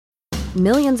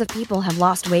Millions of people have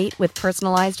lost weight with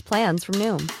personalized plans from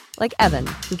Noom. Like Evan,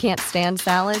 who can't stand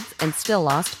salads and still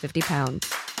lost 50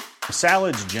 pounds.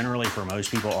 Salads generally for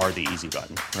most people are the easy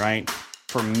button, right?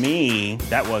 For me,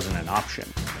 that wasn't an option.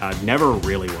 I never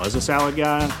really was a salad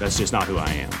guy. That's just not who I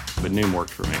am. But Noom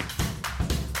worked for me.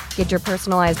 Get your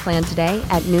personalized plan today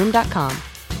at Noom.com.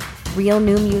 Real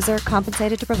Noom user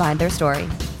compensated to provide their story.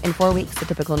 In 4 weeks, the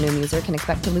typical Noom user can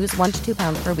expect to lose 1 to 2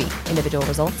 pounds per week. Individual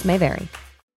results may vary.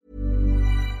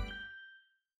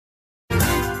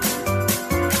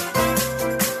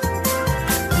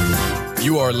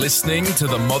 You are listening to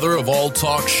the Mother of All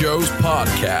Talk Shows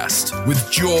podcast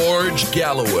with George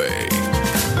Galloway.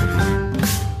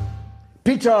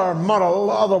 Peter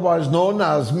Murrell, otherwise known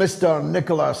as Mr.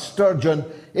 Nicholas Sturgeon,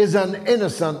 is an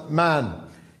innocent man.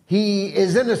 He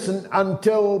is innocent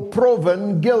until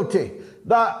proven guilty.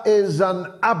 That is an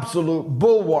absolute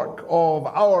bulwark of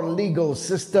our legal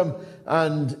system,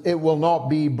 and it will not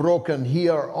be broken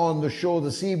here on the show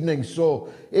this evening. So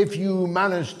if you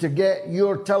manage to get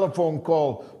your telephone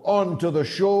call onto the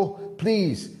show,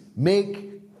 please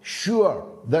make sure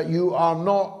that you are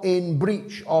not in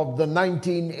breach of the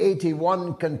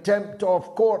 1981 Contempt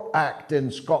of Court Act in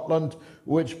Scotland,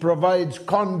 which provides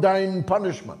condign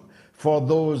punishment for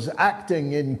those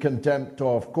acting in contempt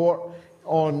of court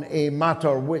on a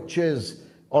matter which is,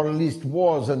 or at least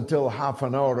was until half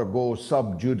an hour ago,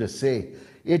 sub judice.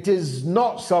 It is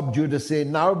not sub judice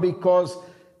now because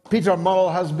Peter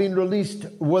Murrell has been released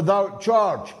without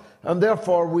charge, and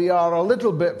therefore we are a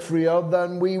little bit freer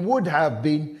than we would have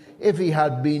been if he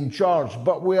had been charged,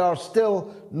 but we are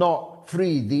still not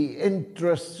free. The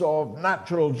interests of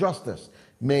natural justice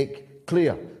make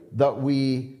clear that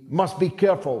we must be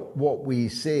careful what we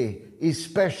say,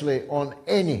 especially on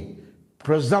any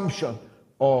presumption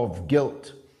of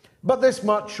guilt. But this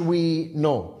much we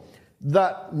know,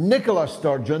 that Nicola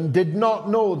Sturgeon did not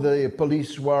know the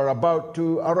police were about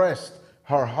to arrest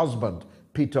her husband,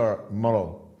 Peter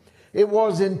Murrell. It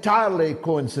was entirely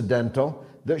coincidental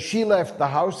that she left the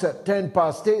house at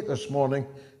 8:10 this morning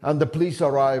and the police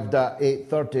arrived at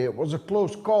 8:30. It was a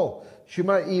close call. She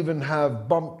might even have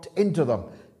bumped into them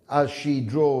as she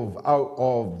drove out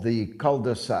of the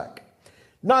cul-de-sac.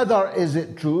 Neither is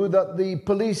it true that the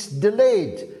police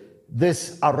delayed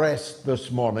this arrest this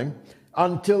morning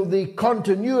until the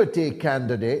continuity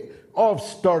candidate of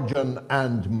Sturgeon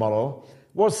and Murrell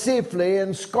was safely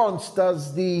ensconced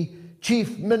as the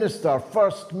Chief Minister,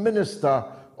 First Minister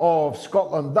of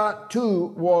Scotland. That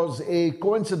too was a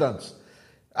coincidence.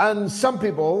 And some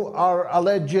people are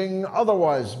alleging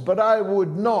otherwise, but I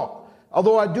would not.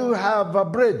 Although I do have a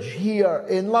bridge here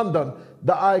in London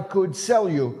that I could sell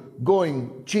you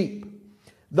going cheap.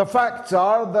 The facts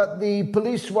are that the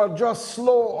police were just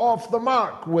slow off the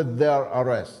mark with their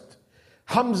arrest.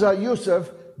 Hamza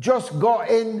Yusuf just got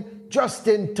in just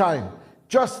in time,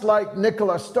 just like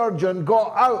Nicola Sturgeon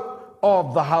got out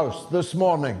of the house this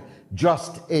morning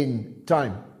just in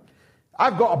time.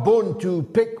 I've got a bone to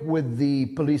pick with the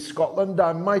Police Scotland.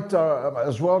 I might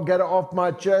as well get it off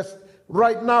my chest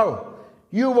right now.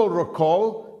 You will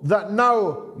recall that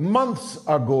now, months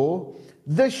ago,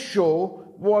 this show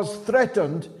was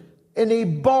threatened in a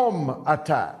bomb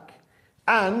attack.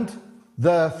 And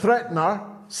the threatener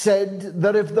said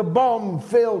that if the bomb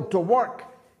failed to work,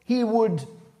 he would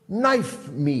knife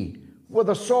me with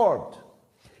a sword.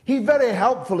 He very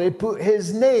helpfully put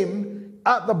his name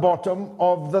at the bottom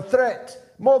of the threat.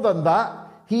 More than that,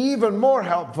 he even more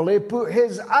helpfully put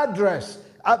his address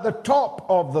at the top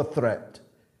of the threat.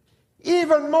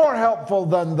 Even more helpful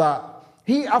than that,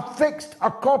 he affixed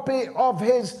a copy of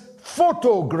his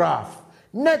photograph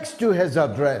next to his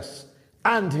address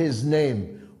and his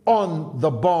name on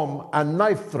the bomb and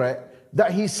knife threat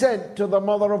that he sent to the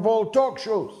Mother of All Talk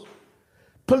Shows.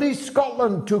 Police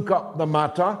Scotland took up the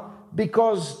matter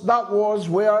because that was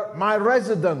where my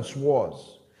residence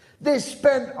was. They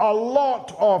spent a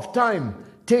lot of time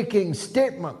taking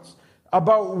statements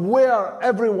about where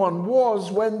everyone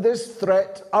was when this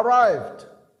threat arrived.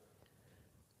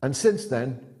 And since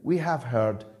then, we have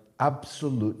heard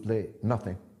absolutely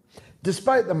nothing.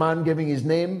 Despite the man giving his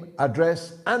name,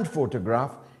 address, and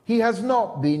photograph, he has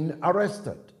not been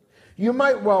arrested. You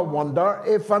might well wonder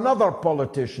if another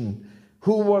politician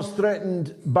who was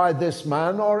threatened by this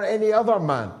man or any other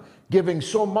man giving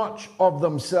so much of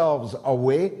themselves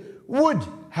away would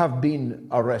have been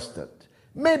arrested.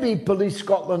 Maybe Police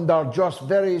Scotland are just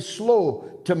very slow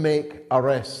to make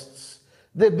arrests.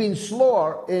 They've been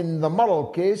slower in the Murrell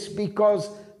case because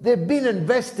they've been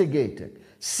investigating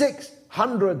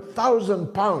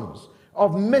 £600,000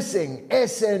 of missing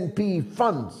SNP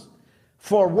funds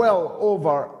for well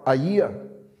over a year.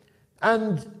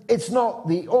 And It's not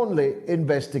the only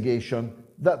investigation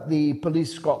that the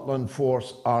Police Scotland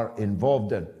force are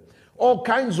involved in. All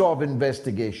kinds of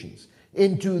investigations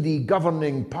into the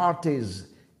governing party's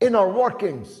inner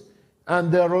workings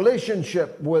and their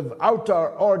relationship with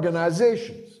outer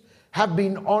organisations have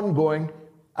been ongoing,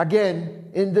 again,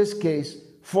 in this case,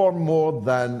 for more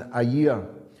than a year.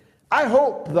 I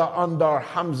hope that under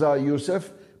Hamza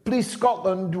Yusuf, Police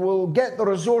Scotland will get the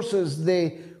resources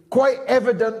they quite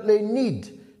evidently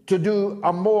need to do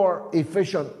a more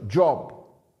efficient job.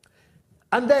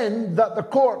 And then that the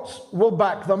courts will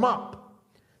back them up.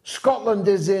 Scotland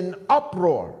is in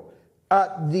uproar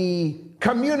at the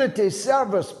community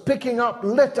service picking up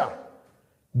litter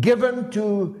given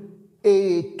to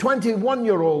a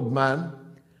 21-year-old man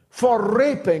for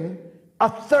raping a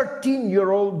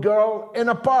 13-year-old girl in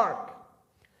a park.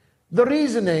 The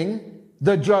reasoning,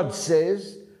 the judge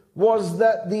says, was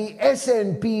that the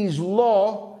SNP's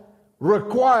law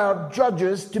required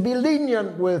judges to be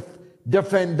lenient with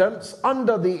defendants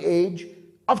under the age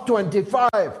of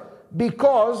 25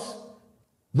 because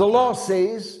the law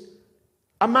says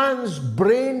a man's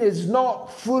brain is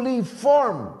not fully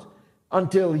formed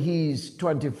until he's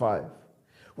 25,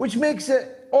 which makes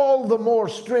it all the more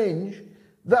strange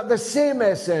that the same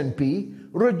SNP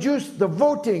reduced the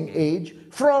voting age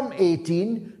from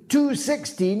 18 to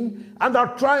 16 and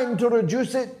are trying to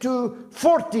reduce it to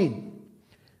 14.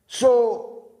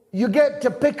 So you get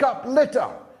to pick up litter.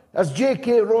 As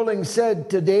J.K. Rowling said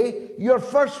today, your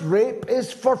first rape is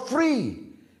for free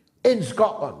in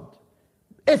Scotland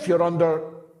if you're under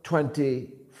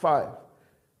 25.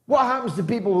 What happens to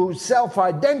people who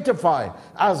self-identify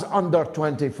as under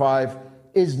 25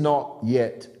 is not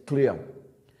yet clear.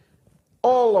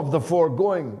 All of the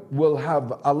foregoing will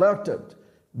have alerted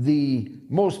the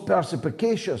most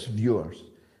perspicacious viewers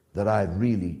that I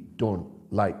really don't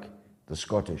like the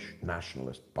Scottish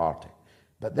Nationalist Party.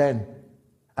 But then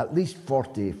at least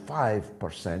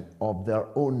 45% of their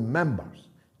own members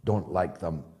don't like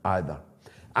them either.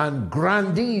 And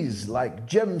grandees like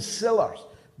Jim Sillars,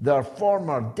 their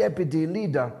former deputy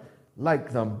leader,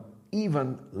 like them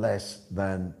even less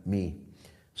than me.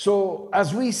 So,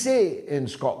 as we say in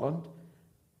Scotland,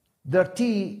 their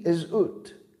tea is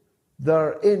out.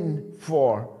 They're in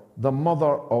for the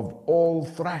mother of all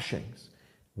thrashings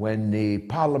when the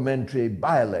parliamentary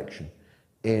by-election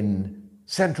in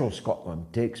central Scotland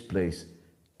takes place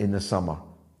in the summer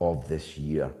of this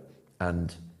year.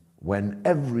 And when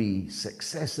every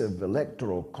successive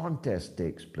electoral contest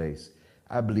takes place,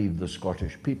 I believe the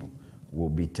Scottish people will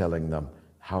be telling them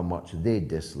how much they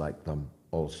dislike them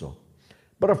also.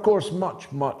 But of course,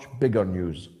 much, much bigger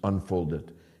news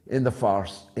unfolded in the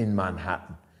farce in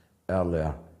Manhattan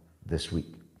earlier this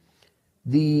week.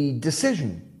 The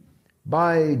decision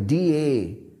by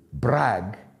DA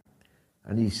Bragg,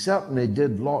 and he certainly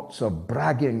did lots of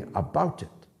bragging about it,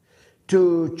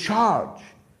 to charge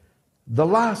the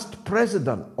last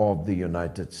president of the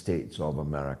United States of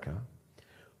America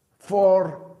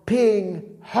for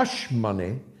paying hush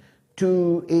money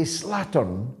to a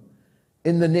slattern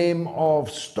in the name of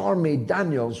Stormy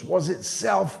Daniels was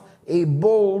itself a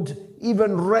bold,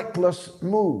 even reckless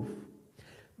move.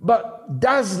 But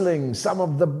dazzling some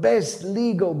of the best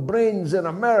legal brains in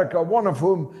America, one of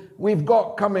whom we've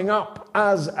got coming up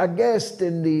as a guest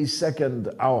in the second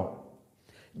hour,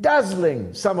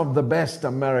 dazzling some of the best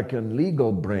American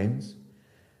legal brains,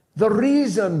 the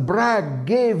reason Bragg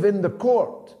gave in the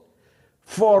court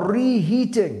for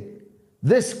reheating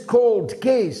this cold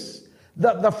case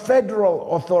that the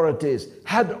federal authorities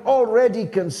had already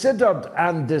considered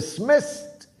and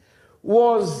dismissed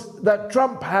was that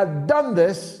Trump had done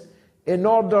this in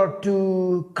order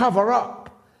to cover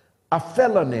up a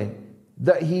felony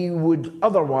that he would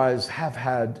otherwise have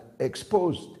had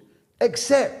exposed.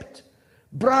 Except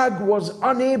Bragg was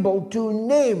unable to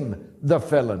name the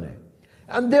felony,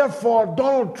 and therefore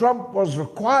Donald Trump was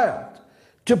required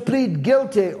to plead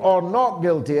guilty or not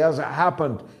guilty. As it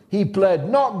happened, he pled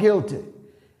not guilty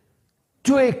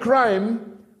to a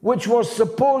crime which was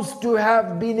supposed to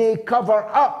have been a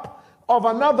cover-up of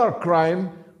another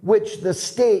crime which the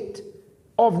state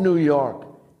of New York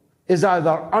is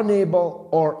either unable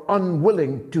or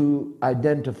unwilling to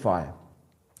identify.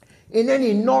 In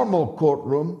any normal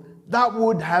courtroom, that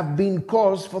would have been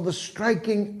cause for the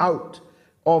striking out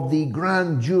of the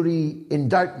grand jury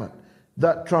indictment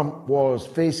that Trump was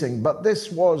facing. But this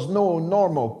was no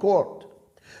normal court.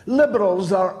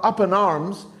 Liberals are up in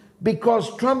arms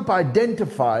because Trump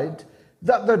identified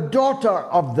that the daughter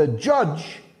of the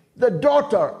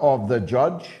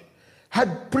judge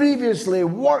had previously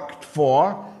worked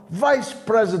for Vice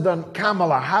President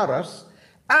Kamala Harris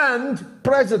and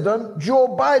President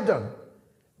Joe Biden,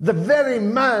 the very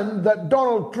man that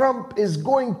Donald Trump is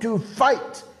going to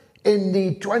fight in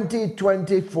the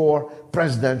 2024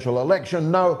 presidential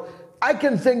election. Now, I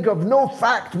can think of no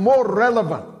fact more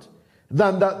relevant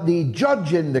than that the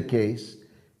judge in the case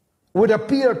would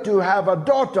appear to have a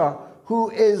daughter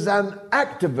who is an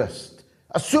activist,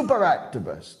 a super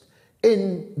activist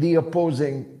in the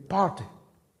opposing party.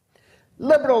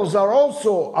 Liberals are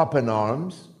also up in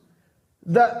arms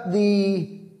that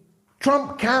the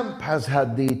Trump camp has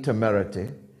had the temerity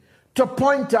to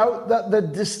point out that the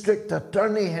district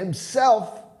attorney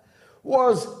himself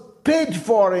was paid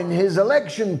for in his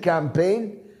election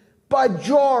campaign by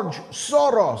George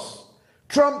Soros,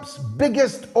 Trump's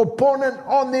biggest opponent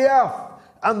on the earth.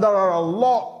 And there are a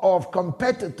lot of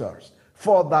competitors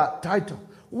for that title.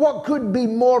 What could be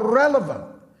more relevant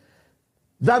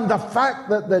than the fact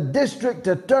that the district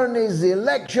attorney's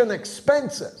election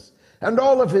expenses and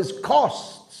all of his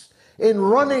costs in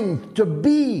running to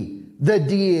be the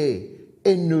DA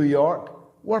in New York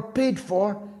were paid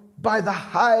for by the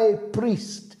high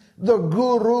priest, the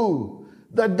guru,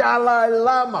 the Dalai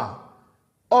Lama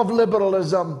of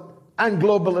liberalism and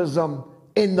globalism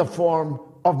in the form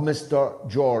of Mr.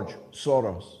 George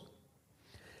Soros.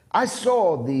 I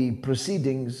saw the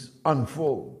proceedings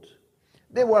unfold.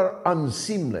 They were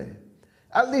unseemly.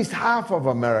 At least half of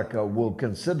America will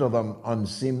consider them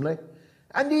unseemly,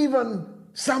 and even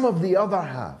some of the other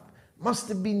half must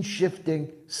have been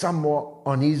shifting somewhat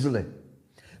uneasily.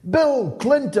 Bill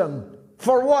Clinton,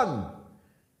 for one,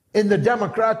 in the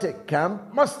Democratic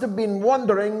camp, must have been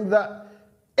wondering that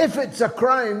if it's a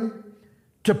crime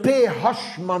to pay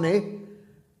hush money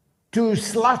to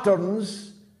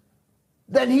slatterns,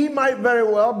 then he might very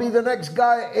well be the next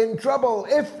guy in trouble.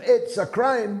 If it's a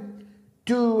crime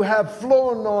to have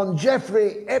flown on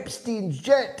Jeffrey Epstein's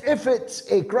jet, if it's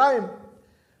a crime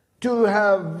to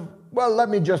have, well, let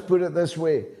me just put it this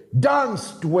way,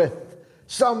 danced with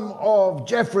some of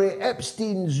Jeffrey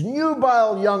Epstein's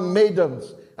nubile young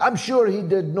maidens, I'm sure he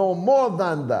did no more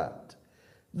than that,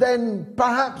 then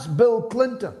perhaps Bill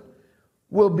Clinton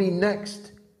will be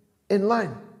next in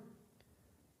line.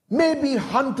 Maybe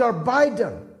Hunter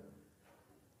Biden,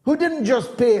 who didn't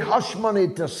just pay hush money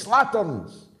to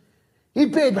slatterns, he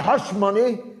paid hush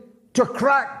money to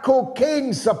crack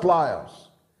cocaine suppliers.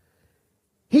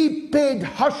 He paid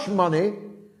hush money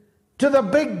to the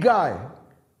big guy,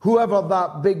 whoever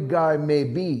that big guy may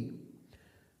be.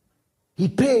 He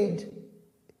paid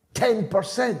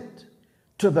 10%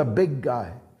 to the big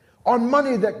guy on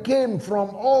money that came from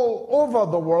all over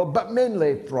the world, but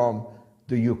mainly from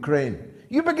the Ukraine.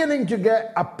 You're beginning to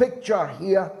get a picture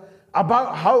here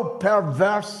about how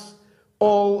perverse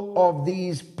all of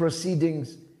these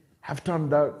proceedings have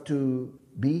turned out to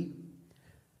be.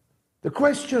 The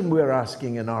question we're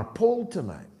asking in our poll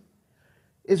tonight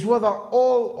is whether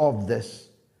all of this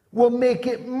will make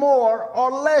it more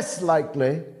or less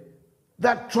likely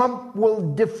that Trump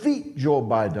will defeat Joe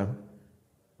Biden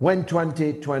when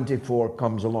 2024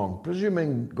 comes along,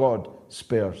 presuming God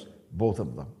spares both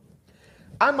of them.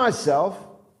 I myself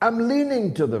am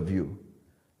leaning to the view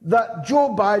that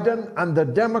Joe Biden and the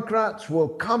Democrats will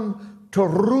come to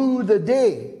rue the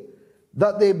day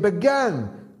that they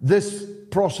began this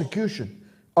prosecution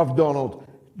of Donald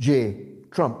J.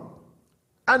 Trump,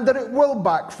 and that it will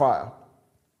backfire,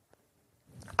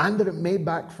 and that it may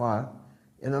backfire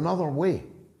in another way.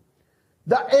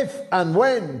 That if and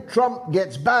when Trump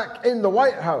gets back in the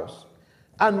White House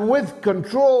and with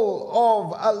control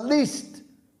of at least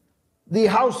the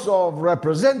House of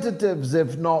Representatives,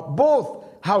 if not both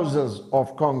houses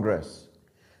of Congress,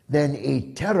 then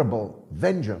a terrible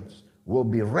vengeance will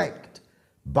be wreaked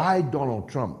by Donald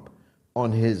Trump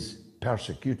on his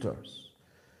persecutors.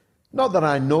 Not that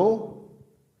I know.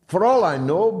 For all I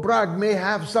know, Bragg may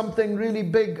have something really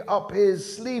big up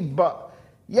his sleeve, but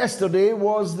yesterday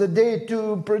was the day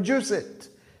to produce it,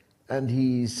 and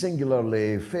he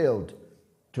singularly failed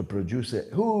to produce it.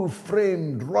 Who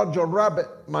Framed Roger Rabbit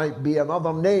might be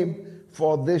another name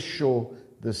for this show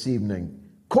this evening.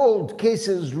 Cold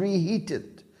Cases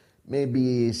Reheated may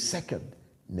be a second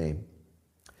name.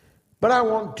 But I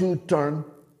want to turn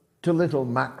to little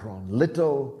Macron,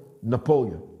 little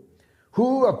Napoleon,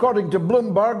 who, according to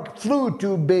Bloomberg, flew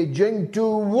to Beijing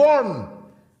to warn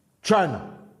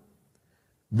China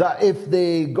that if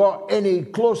they got any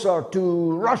closer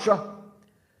to Russia,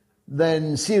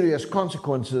 then serious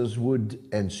consequences would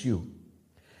ensue.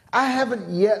 I haven't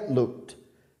yet looked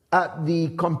at the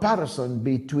comparison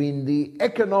between the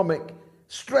economic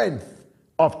strength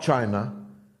of China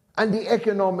and the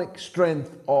economic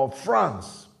strength of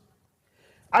France.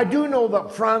 I do know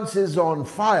that France is on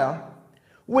fire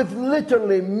with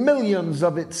literally millions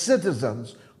of its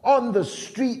citizens on the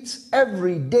streets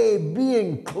every day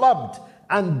being clubbed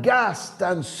and gassed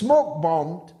and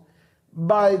smoke-bombed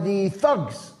by the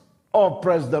thugs of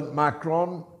President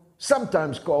Macron,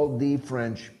 sometimes called the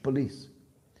French police.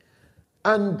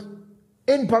 And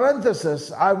in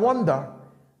parenthesis, I wonder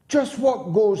just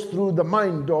what goes through the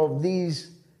mind of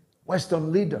these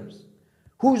Western leaders,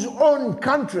 whose own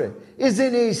country is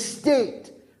in a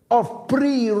state of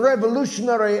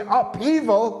pre-revolutionary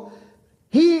upheaval.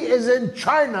 He is in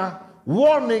China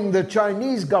warning the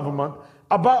Chinese government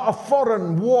about a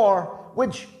foreign war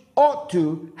which ought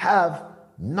to have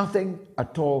nothing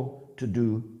at all to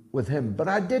do with him. But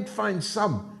I did find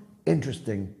some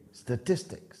interesting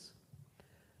statistics.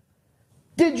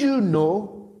 Did you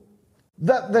know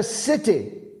that the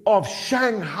city of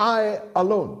Shanghai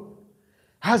alone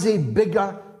has a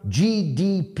bigger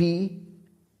GDP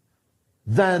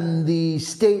than the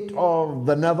state of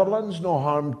the Netherlands? No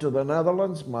harm to the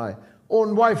Netherlands. My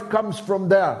own wife comes from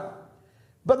there.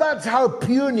 But that's how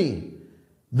puny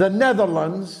the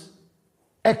Netherlands'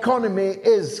 economy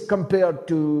is compared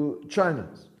to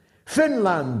China's.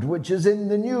 Finland, which is in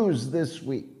the news this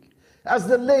week, as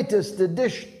the latest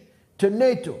addition to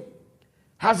NATO,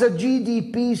 has a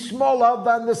GDP smaller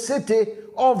than the city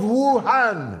of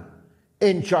Wuhan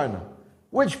in China,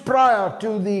 which prior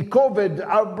to the COVID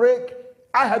outbreak,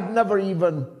 I had never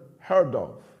even heard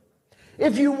of.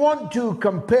 If you want to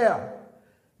compare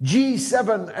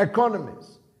G7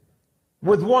 economies,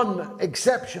 with one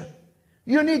exception,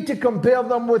 you need to compare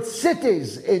them with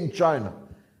cities in China,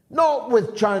 not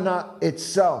with China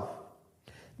itself.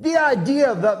 The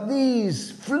idea that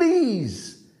these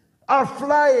fleas are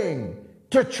flying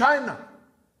to China,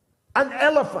 an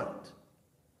elephant,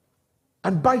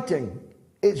 and biting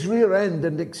its rear end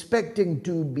and expecting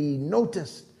to be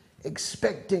noticed,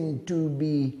 expecting to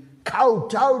be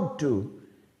kowtowed to,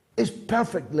 is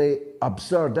perfectly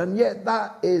absurd. And yet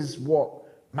that is what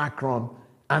Macron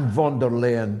and von der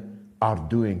Leyen are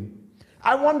doing.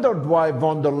 I wondered why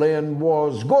von der Leyen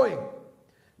was going.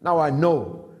 Now I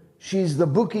know she's the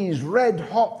bookies'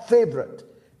 red-hot favorite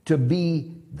to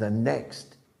be the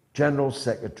next General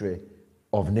Secretary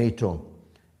of NATO,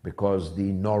 because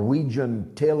the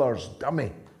Norwegian tailor's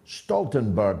dummy,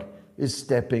 Stoltenberg, is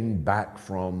stepping back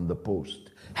from the post,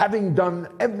 having done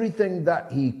everything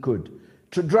that he could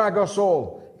to drag us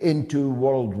all into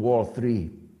World War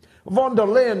III. Von der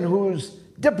Leyen, whose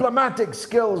diplomatic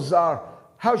skills are,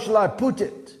 how shall I put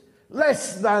it,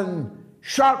 less than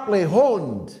sharply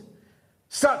honed,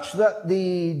 such that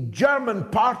the German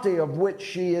party of which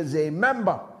she is a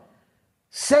member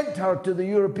sent her to the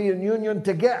European Union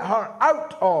to get her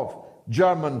out of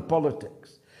German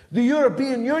politics. The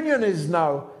European Union is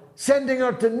now sending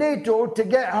her to NATO to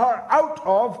get her out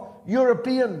of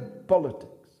European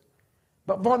politics.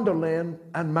 But von der Leyen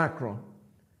and Macron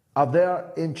are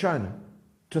there in China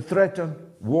to threaten,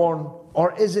 warn,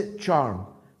 or is it charm?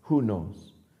 Who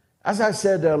knows? As I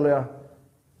said earlier,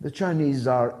 the Chinese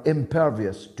are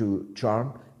impervious to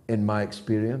charm, in my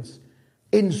experience.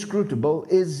 Inscrutable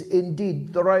is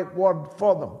indeed the right word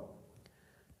for them.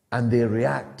 And they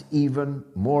react even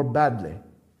more badly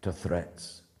to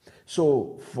threats.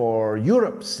 So for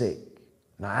Europe's sake,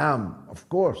 and I am, of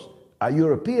course, a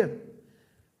European,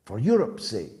 for Europe's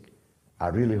sake, I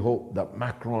really hope that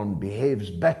Macron behaves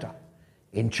better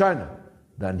in China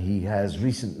than he has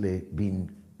recently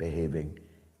been behaving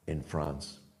in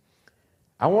France.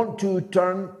 I want to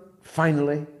turn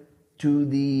finally to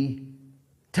the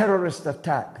terrorist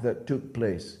attack that took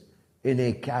place in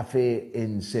a cafe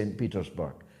in St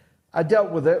Petersburg. I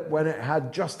dealt with it when it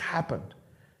had just happened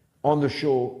on the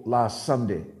show last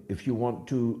Sunday, if you want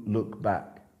to look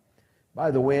back. By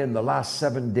the way, in the last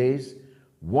 7 days,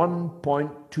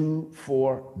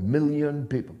 1.24 million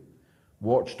people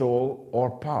watched all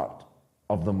or part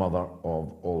of the mother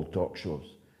of all talk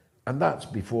shows. And that's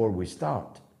before we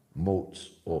start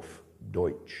Moats of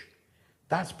Deutsch.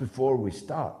 That's before we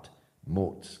start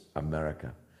Moats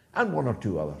America, and one or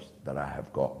two others that I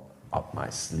have got up my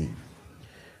sleeve.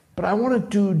 But I wanted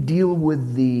to deal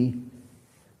with the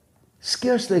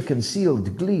scarcely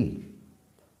concealed glee,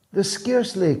 the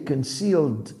scarcely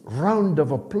concealed round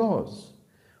of applause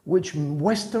which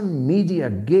Western media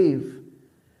gave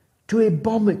to a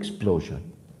bomb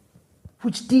explosion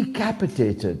which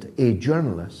decapitated a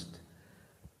journalist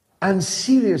and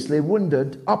seriously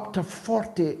wounded up to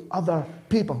 40 other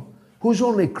people whose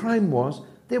only crime was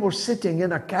they were sitting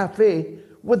in a cafe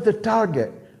with the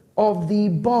target of the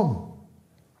bomb.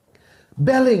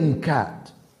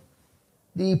 Bellingcat,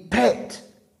 the pet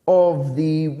of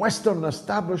the Western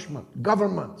establishment,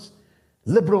 governments,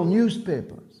 liberal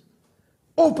newspapers,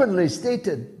 openly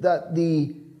stated that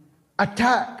the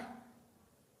attack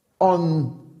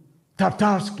on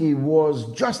Tatarsky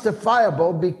was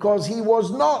justifiable because he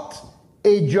was not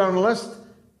a journalist,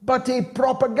 but a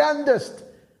propagandist.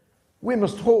 We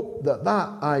must hope that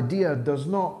that idea does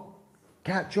not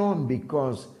catch on,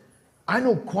 because I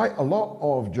know quite a lot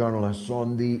of journalists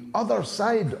on the other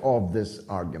side of this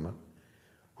argument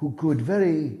who could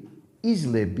very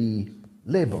easily be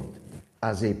labeled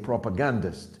as a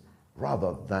propagandist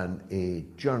rather than a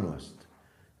journalist.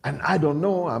 And I don't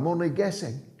know, I'm only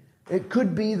guessing. It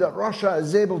could be that Russia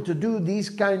is able to do these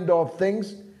kind of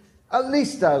things at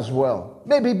least as well,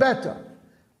 maybe better,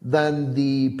 than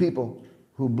the people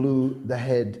who blew the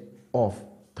head off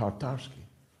Tatarsky.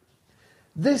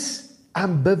 This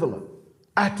ambivalent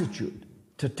attitude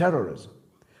to terrorism,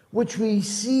 which we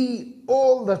see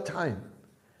all the time,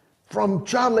 from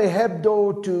Charlie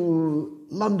Hebdo to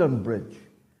London Bridge,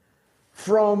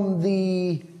 from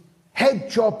the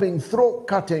head-chopping,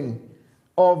 throat-cutting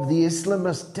of the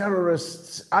Islamist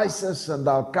terrorists, ISIS and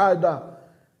Al-Qaeda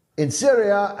in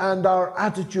Syria, and our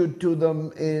attitude to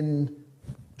them in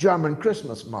German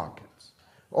Christmas markets,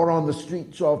 or on the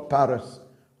streets of Paris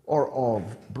or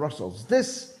of Brussels.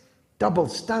 This double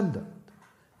standard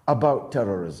about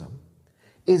terrorism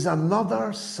is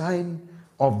another sign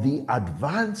of the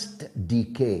advanced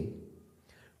decay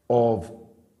of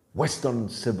Western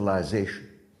civilization.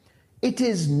 It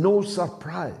is no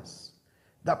surprise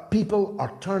that people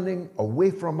are turning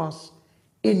away from us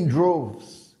in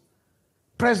droves.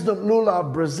 President Lula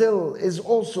of Brazil is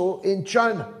also in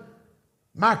China.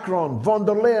 Macron, von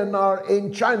der Leyen are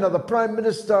in China. The Prime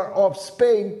Minister of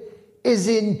Spain is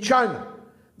in China.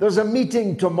 There's a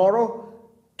meeting tomorrow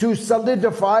to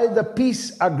solidify the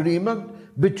peace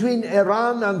agreement between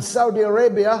Iran and Saudi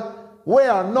Arabia. We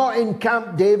are not in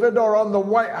Camp David or on the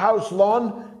White House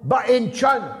lawn, but in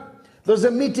China. There's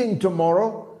a meeting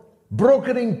tomorrow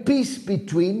brokering peace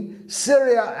between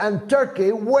Syria and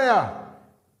Turkey. Where?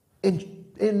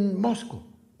 In Moscow,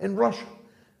 in Russia.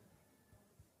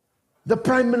 The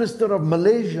Prime Minister of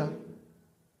Malaysia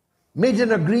made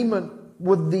an agreement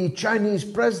with the Chinese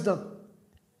president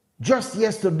just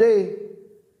yesterday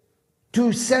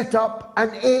to set up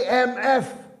an AMF,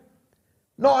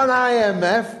 not an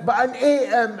IMF, but an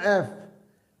AMF,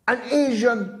 an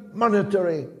Asian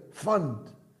Monetary Fund.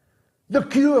 The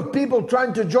queue of people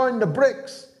trying to join the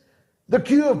BRICS, the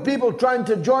queue of people trying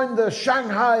to join the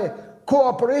Shanghai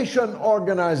Cooperation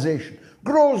Organization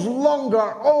grows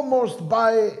longer almost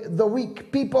by the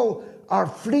week. People are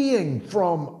fleeing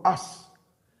from us.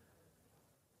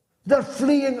 They're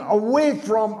fleeing away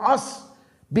from us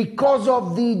because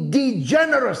of the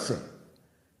degeneracy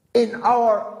in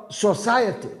our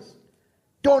societies.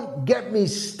 Don't get me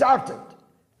started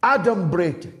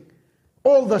adumbrating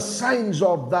all the signs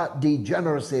of that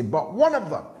degeneracy, but one of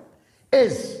them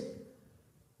is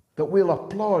that we'll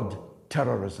applaud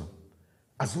terrorism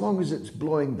as long as it's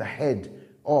blowing the head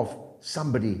off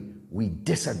somebody we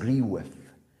disagree with.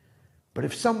 But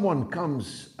if someone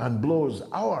comes and blows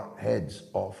our heads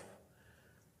off,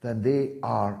 then they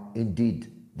are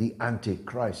indeed the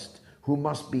Antichrist, who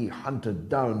must be hunted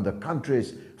down. The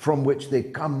countries from which they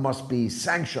come must be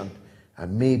sanctioned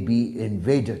and may be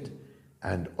invaded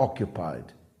and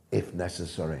occupied if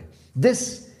necessary.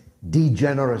 This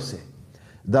degeneracy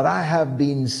that I have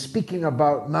been speaking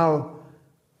about now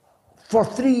for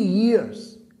 3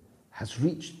 years has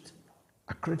reached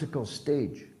a critical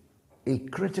stage. A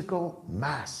critical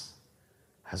mass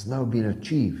has now been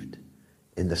achieved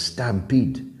in the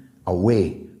stampede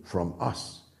away from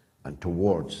us and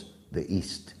towards the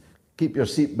east. Keep your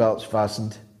seatbelts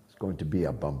fastened. It's going to be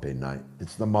a bumpy night.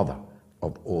 It's the mother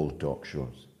of all talk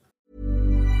shows.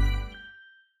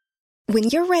 When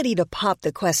you're ready to pop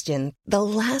the question, the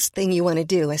last thing you want to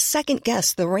do is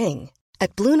second-guess the ring.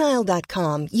 At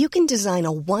BlueNile.com, you can design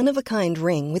a one-of-a-kind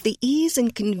ring with the ease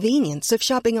and convenience of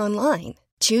shopping online.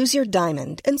 Choose your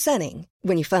diamond and setting.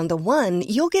 When you find the one,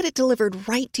 you'll get it delivered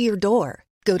right to your door.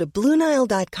 Go to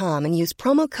BlueNile.com and use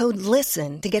promo code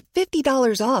LISTEN to get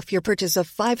 $50 off your purchase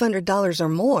of $500 or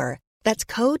more. That's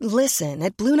code LISTEN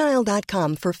at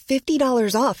BlueNile.com for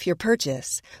 $50 off your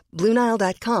purchase.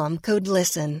 BlueNile.com, code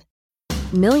LISTEN.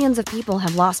 Millions of people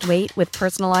have lost weight with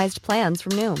personalized plans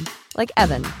from Noom. Like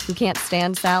Evan, who can't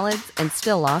stand salads and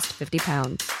still lost 50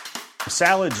 pounds.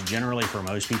 Salads generally for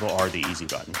most people are the easy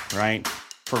button, right?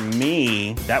 For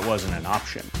me, that wasn't an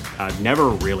option. I never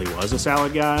really was a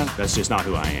salad guy. That's just not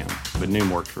who I am. But Noom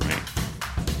worked for me.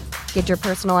 Get your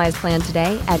personalized plan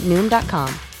today at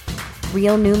Noom.com.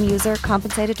 Real Noom user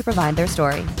compensated to provide their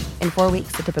story. In 4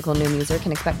 weeks, the typical Noom user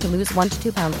can expect to lose 1 to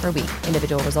 2 pounds per week.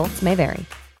 Individual results may vary.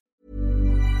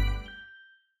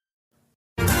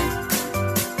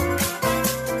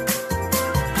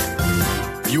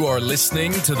 You are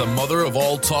listening to the Mother of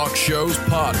All Talk Shows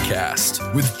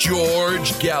podcast with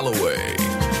George Galloway.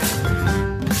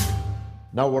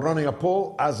 Now we're running a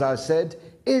poll, as I said.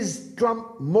 Is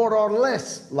Trump more or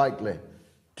less likely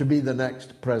to be the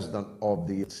next president of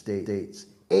the United States?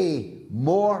 A,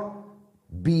 more,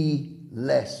 B,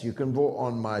 less. You can vote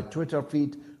on my Twitter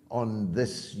feed, on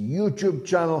this YouTube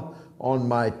channel, on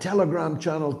my Telegram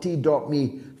channel,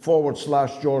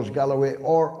 t.me/George Galloway,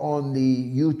 or on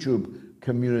the YouTube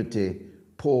community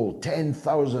poll.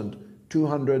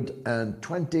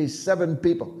 10,227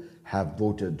 people have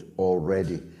voted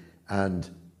already. And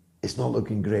it's not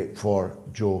looking great for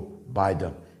Joe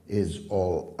Biden, is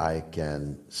all I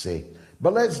can say.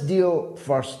 But let's deal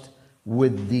first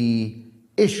with the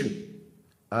issue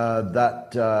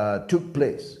that took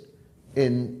place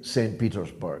in St.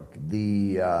 Petersburg.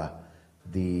 The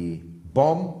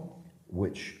bomb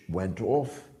which went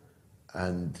off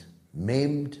and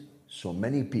maimed so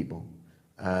many people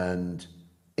and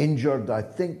injured, I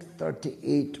think,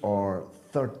 38 or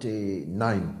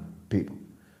 39 people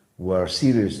were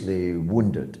seriously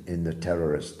wounded in the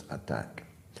terrorist attack.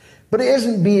 But it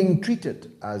isn't being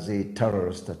treated as a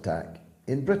terrorist attack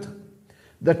in Britain.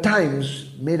 The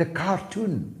Times made a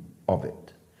cartoon of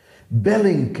it.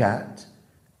 Bellingcat,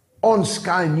 on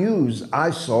Sky News,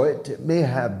 I saw it, it may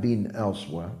have been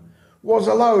elsewhere, was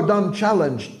allowed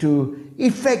unchallenged to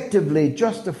effectively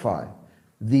justify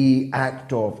the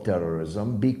act of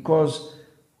terrorism because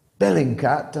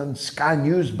Bellingcat and Sky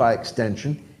News by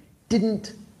extension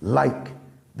didn't like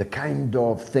the kind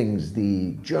of things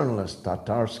the journalist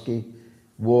Tatarsky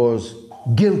was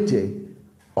guilty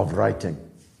of writing.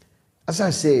 As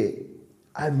I say,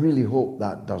 I really hope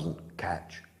that doesn't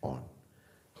catch on,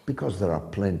 because there are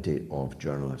plenty of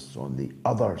journalists on the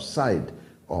other side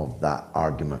of that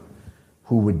argument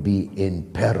who would be in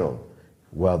peril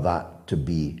were that to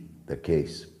be the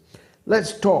case.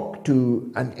 Let's talk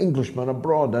to an Englishman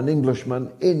abroad, an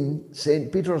Englishman in St.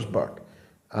 Petersburg,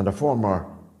 and a former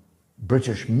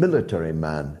British military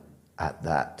man at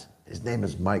that. His name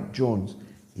is Mike Jones.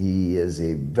 He is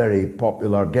a very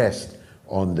popular guest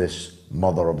on this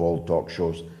Mother of All Talk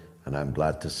Shows, and I'm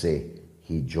glad to say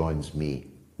he joins me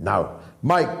now.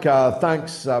 Mike,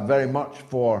 thanks very much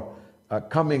for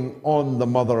coming on the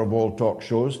Mother of All Talk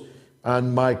Shows,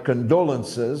 and my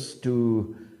condolences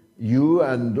to you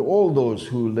and all those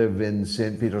who live in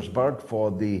St. Petersburg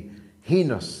for the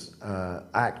heinous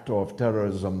act of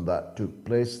terrorism that took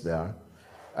place there.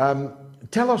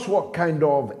 Tell us what kind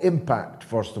of impact,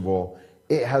 first of all,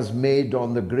 it has made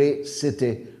on the great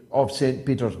city of St.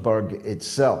 Petersburg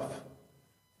itself.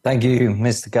 Thank you,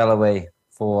 Mr. Galloway,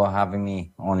 for having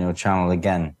me on your channel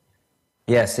again.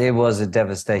 Yes, it was a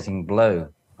devastating blow.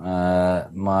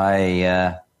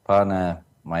 My partner,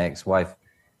 my ex-wife,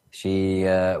 she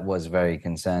was very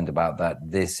concerned about that.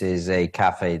 This is a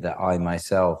cafe that I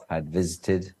myself had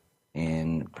visited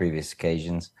in previous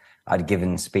occasions. I'd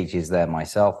given speeches there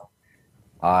myself.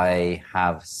 I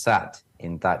have sat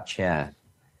in that chair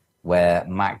where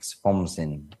Max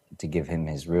Fomsin, to give him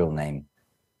his real name,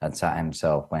 had sat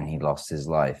himself when he lost his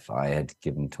life. I had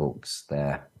given talks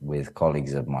there with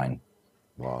colleagues of mine.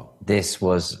 Wow. This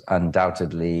was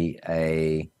undoubtedly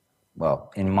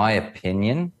in my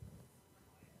opinion,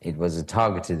 it was a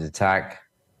targeted attack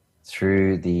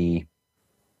through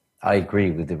I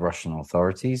agree with the Russian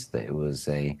authorities that it was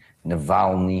a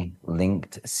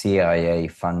Navalny-linked,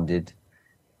 CIA-funded,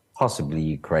 possibly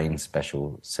Ukraine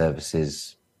Special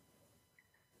Services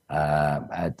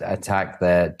attack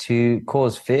there to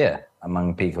cause fear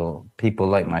among people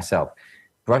like myself.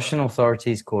 Russian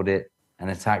authorities called it an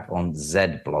attack on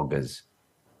Z bloggers.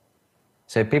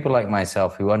 So people like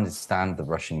myself who understand the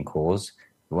Russian cause,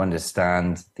 who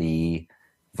understand the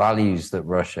values that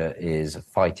Russia is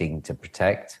fighting to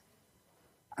protect,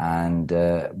 and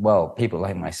people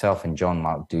like myself and John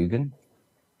Mark Dugan,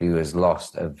 who has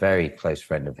lost a very close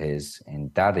friend of his in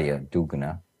Daria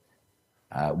Dugina,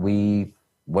 we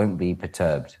won't be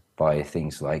perturbed by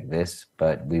things like this,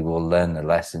 but we will learn the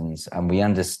lessons, and we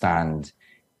understand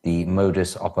the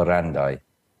modus operandi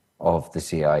of the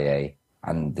CIA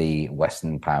and the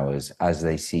Western powers as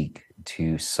they seek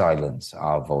to silence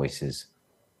our voices.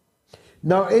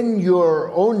 Now, in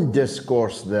your own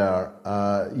discourse there,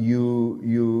 you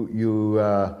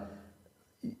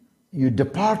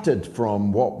departed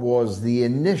from what was the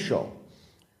initial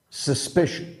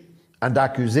suspicion and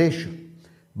accusation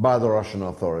by the Russian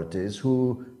authorities,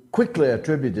 who quickly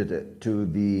attributed it to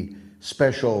the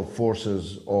special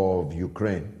forces of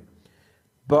Ukraine.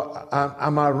 But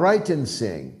am I right in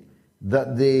saying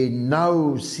that they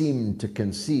now seem to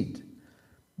concede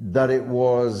that it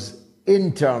was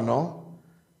internal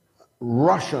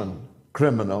Russian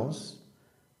criminals,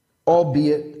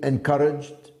 albeit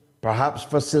encouraged, perhaps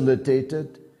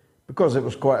facilitated, because it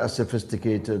was quite a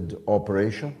sophisticated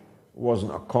operation. It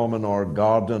wasn't a common or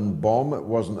garden bomb. It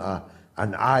wasn't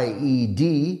an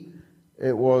IED.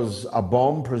 It was a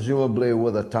bomb, presumably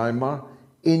with a timer,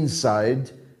 inside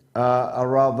a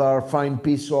rather fine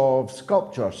piece of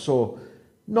sculpture. So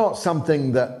not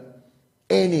something that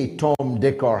any Tom,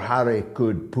 Dick or Harry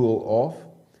could pull off.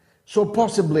 So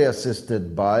possibly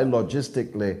assisted by,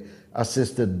 logistically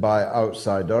assisted by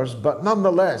outsiders, but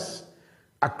nonetheless,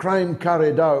 a crime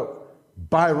carried out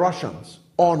by Russians,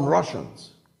 on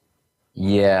Russians.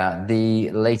 Yeah,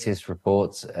 the latest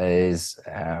reports is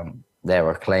there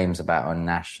are claims about a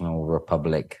national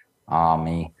republic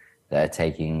army that are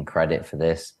taking credit for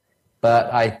this.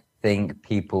 But I think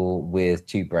people with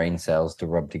two brain cells to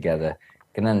rub together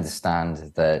can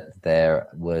understand that there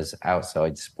was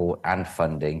outside support and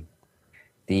funding.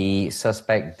 The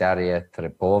suspect, Daria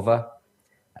Trepova,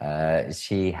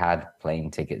 she had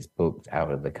plane tickets booked out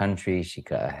of the country. She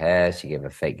cut her hair. She gave a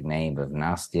fake name of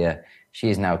Nastya. She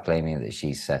is now claiming that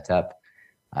she's set up.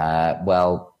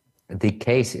 Well, the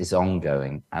case is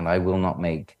ongoing, and I will not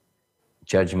make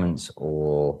judgments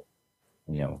or,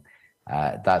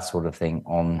 that sort of thing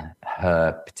on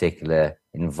her particular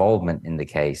involvement in the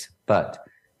case. But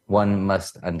one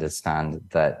must understand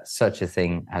that such a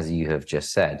thing, as you have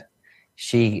just said,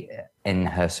 she, in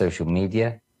her social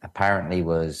media, apparently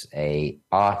was an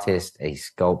artist, a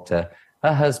sculptor.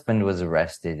 Her husband was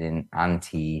arrested in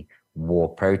anti-war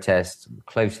protests,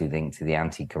 closely linked to the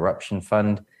Anti-Corruption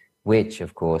Fund, which,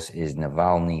 of course, is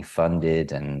Navalny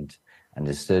funded and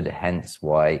understood, hence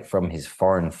why, from his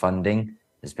foreign funding,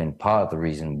 has been part of the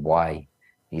reason why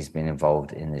he's been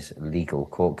involved in this legal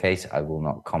court case. I will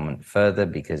not comment further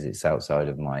because it's outside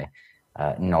of my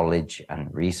knowledge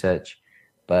and research.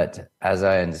 But as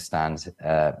I understand,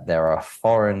 there are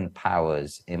foreign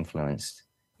powers influenced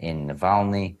in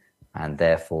Navalny and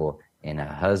therefore in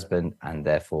her husband and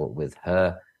therefore with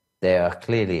her. They are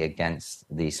clearly against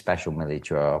the special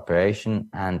military operation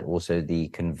and also the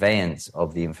conveyance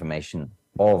of the information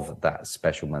of that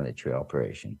special military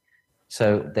operation.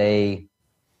 So they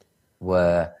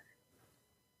were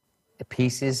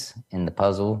pieces in the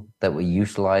puzzle that were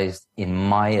utilized, in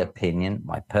my opinion,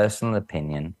 my personal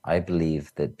opinion. I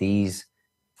believe that these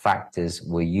factors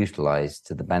were utilized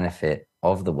to the benefit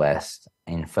of the West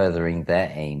in furthering their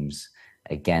aims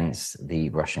against the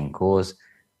Russian cause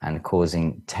and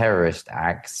causing terrorist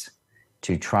acts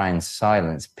to try and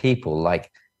silence people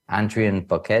like Andrian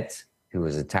Buket, who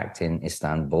was attacked in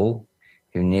Istanbul,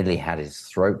 who nearly had his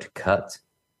throat cut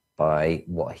by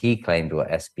what he claimed were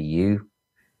SBU,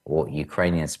 or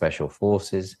Ukrainian Special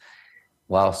Forces.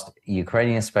 Whilst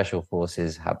Ukrainian Special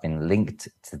Forces have been linked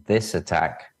to this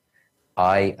attack,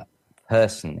 I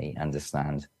personally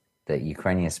understand that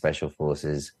Ukrainian Special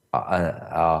Forces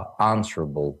are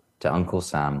answerable to Uncle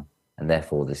Sam and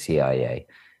therefore the CIA.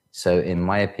 So in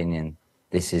my opinion,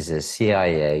 this is a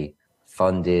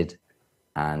CIA-funded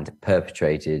and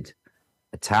perpetrated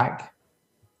attack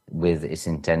with its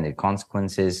intended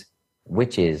consequences,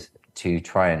 which is to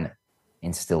try and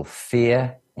instill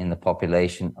fear in the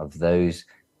population of those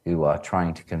who are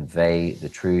trying to convey the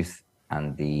truth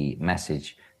and the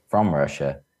message from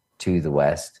Russia to the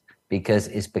West, because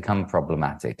it's become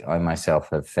problematic. I myself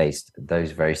have faced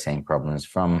those very same problems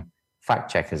from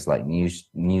fact checkers like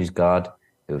NewsGuard,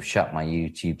 who have shut my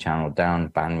YouTube channel down,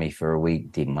 banned me for a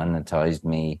week, demonetized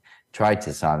me, tried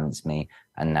to silence me,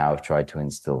 and now have tried to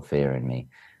instill fear in me.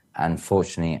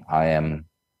 Unfortunately,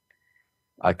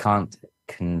 I can't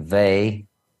convey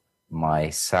my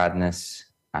sadness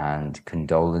and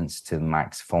condolence to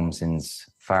Max Fomzin's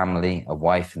family, a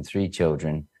wife and 3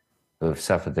 children who have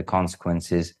suffered the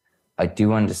consequences. I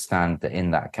do understand that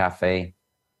in that cafe,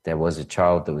 there was a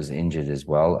child that was injured as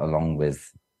well, along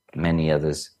with many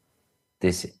others.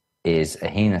 This is a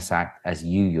heinous act, as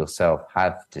you yourself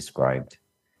have described,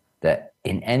 that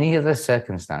in any other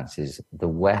circumstances, the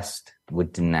West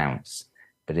would denounce.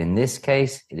 But in this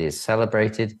case, it is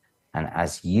celebrated. And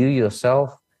as you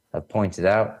yourself have pointed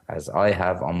out, as I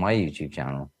have on my YouTube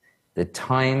channel, the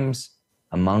Times,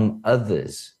 among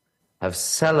others, have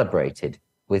celebrated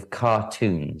with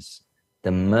cartoons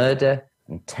the murder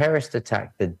and terrorist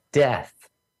attack, the death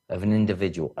of an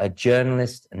individual, a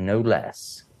journalist, no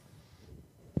less.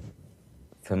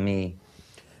 For me,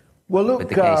 well, look,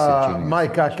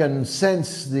 Mike, I can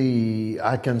sense the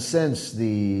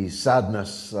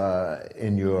sadness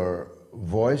in your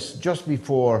voice. Just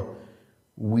before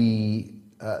we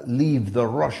leave the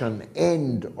Russian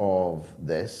end of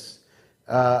this,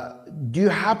 Do you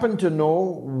happen to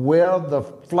know where the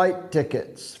flight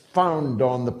tickets found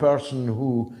on the person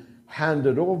who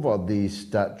handed over the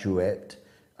statuette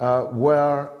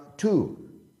were to?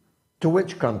 To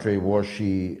which country was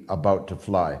she about to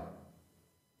fly?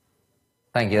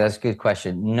 Thank you. That's a good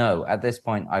question. No, at this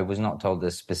point, I was not told the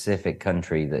specific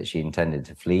country that she intended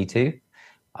to flee to.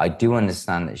 I do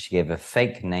understand that she gave a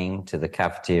fake name to the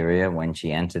cafeteria when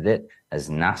she entered it as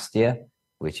Nastya,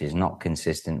 which is not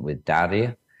consistent with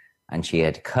Daria. And she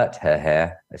had cut her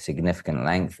hair a significant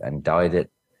length and dyed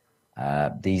it.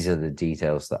 These are the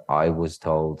details that I was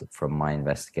told from my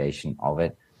investigation of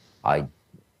it. From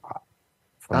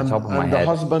the top of my head, the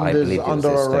husband is under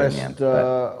arrest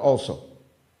also.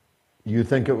 You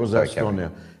think it was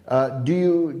Estonia?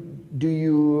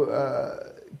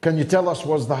 Can you tell us,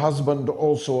 was the husband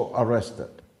also arrested?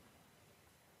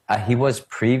 He was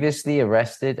previously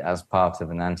arrested as part of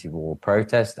an anti-war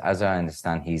protest. As I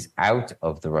understand, he's out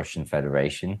of the Russian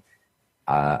Federation.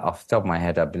 Off the top of my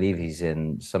head, I believe he's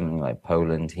in something like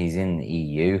Poland. He's in the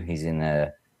EU. He's in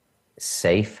a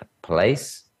safe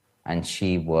place. And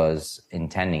she was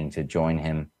intending to join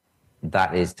him.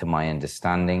 That is to my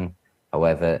understanding.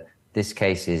 However, this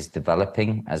case is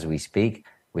developing as we speak,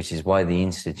 which is why the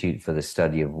Institute for the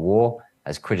Study of War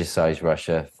has criticized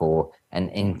Russia for an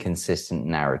inconsistent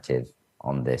narrative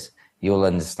on this. You'll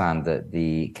understand that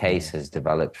the case has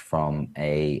developed from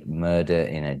a murder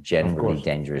in a generally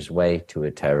dangerous way to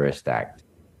a terrorist act.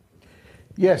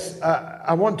 Yes,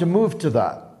 I want to move to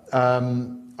that.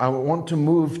 I want to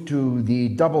move to the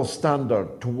double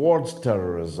standard towards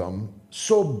terrorism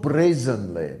so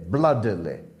brazenly,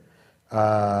 bloodily,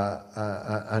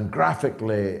 and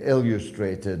graphically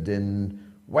illustrated in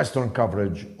Western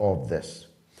coverage of this.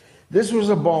 This was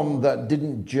a bomb that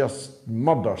didn't just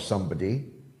murder somebody.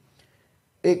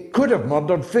 It could have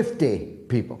murdered 50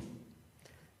 people.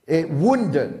 It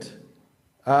wounded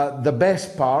the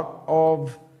best part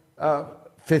of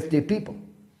 50 people.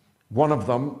 One of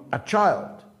them a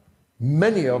child.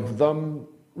 Many of them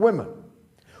women.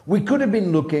 We could have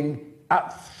been looking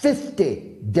at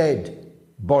 50 dead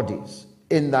bodies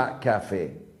in that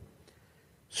cafe.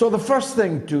 So the first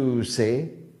thing to say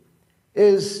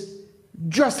is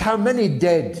just how many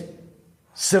dead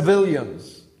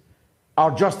civilians are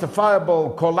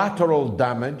justifiable collateral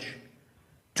damage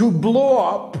to blow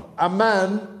up a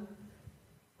man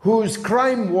whose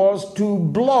crime was to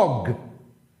blog,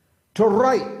 to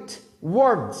write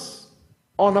words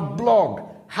on a blog.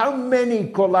 How many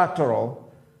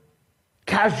collateral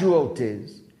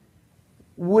casualties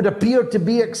would appear to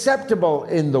be acceptable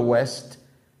in the West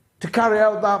to carry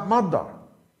out that murder?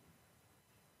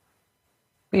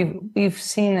 We've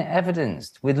seen it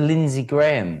evidenced with Lindsey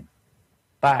Graham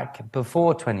back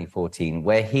before 2014,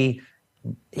 where he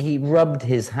rubbed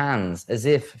his hands as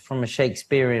if from a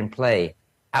Shakespearean play,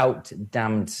 out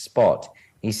damned spot.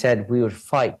 He said we would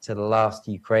fight to the last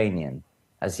Ukrainian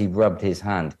as he rubbed his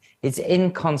hand. It's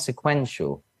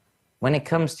inconsequential. When it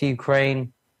comes to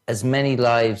Ukraine, as many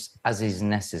lives as is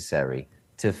necessary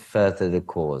to further the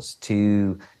cause,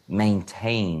 to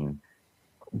maintain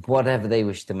whatever they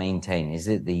wish to maintain. Is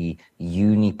it the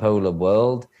unipolar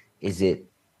world? Is it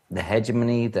the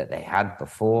hegemony that they had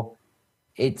before?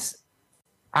 It's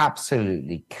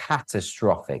absolutely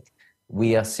catastrophic.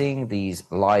 We are seeing these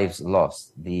lives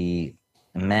lost, the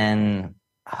men,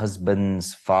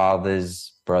 husbands,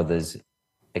 fathers, brothers,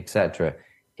 etc.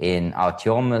 in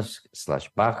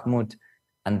Artyomovsk/Bakhmut,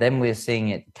 and then we're seeing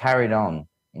it carried on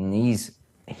in these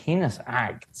heinous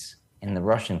acts in the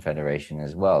Russian Federation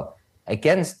as well,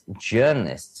 against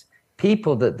journalists,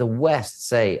 people that the West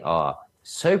say are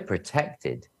so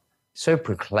protected, so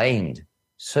proclaimed,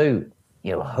 so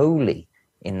holy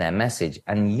in their message,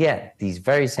 and yet these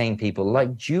very same people,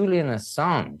 like Julian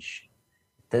Assange,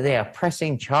 that they are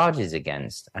pressing charges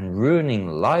against and ruining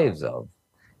lives of.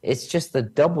 It's just the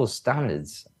double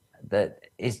standards that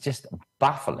is just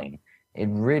baffling. It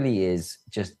really is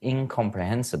just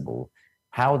incomprehensible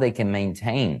how they can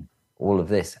maintain all of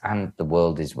this, and the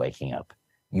world is waking up.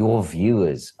 Your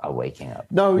viewers are waking up.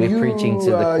 No, we're preaching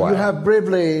to the choir.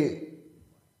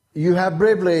 You have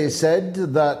bravely said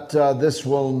that this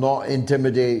will not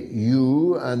intimidate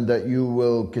you and that you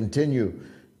will continue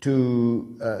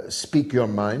to speak your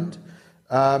mind.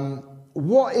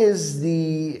 What is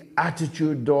the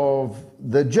attitude of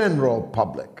the general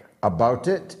public about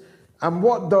it? And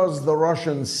what does the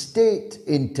Russian state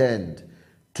intend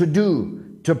to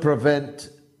do to prevent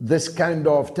this kind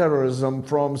of terrorism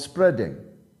from spreading?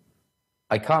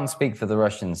 I can't speak for the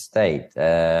Russian state.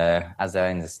 As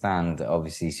I understand,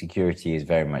 obviously security is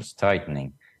very much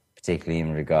tightening, particularly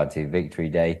in regard to Victory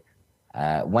Day.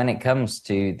 When it comes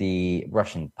to the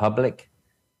Russian public,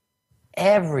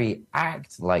 every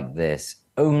act like this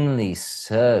only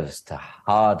serves to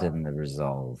harden the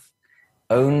resolve,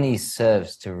 only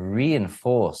serves to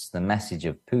reinforce the message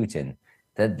of Putin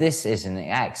that this is an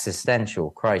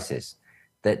existential crisis,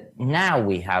 that now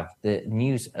we have the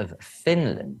news of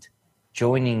Finland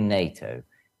joining NATO.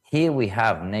 Here we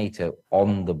have NATO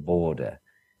on the border.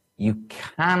 You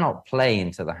cannot play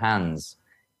into the hands.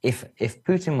 If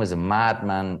Putin was a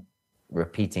madman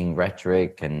repeating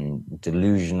rhetoric and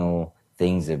delusional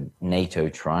things of NATO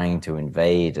trying to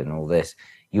invade and all this,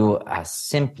 you are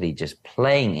simply just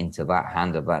playing into that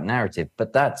hand of that narrative.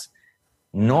 But that's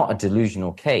not a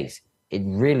delusional case. It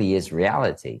really is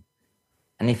reality.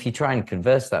 And if you try and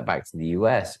converse that back to the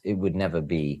US, it would never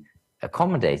be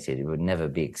accommodated. It would never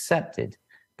be accepted.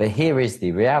 But here is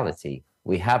the reality.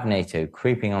 We have NATO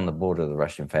creeping on the border of the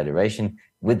Russian Federation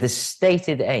with the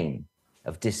stated aim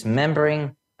of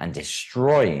dismembering and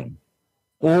destroying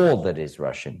all that is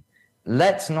Russian.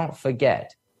 Let's not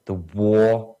forget the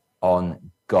war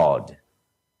on God.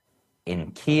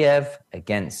 In Kiev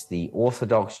against the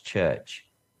Orthodox Church,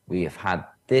 we have had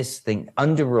this thing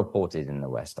underreported in the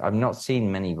West. I've not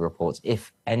seen many reports,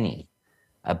 if any,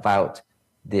 about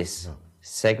this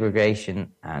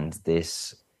segregation and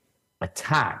this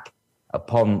attack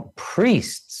upon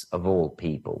priests of all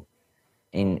people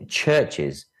in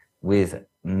churches, with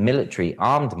military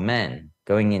armed men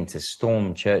going in to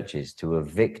storm churches to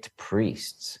evict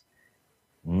priests.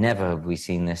 Never have we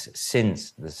seen this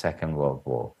since the Second World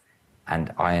War.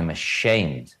 And I am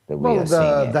ashamed that we are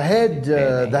seeing it.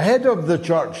 The head of the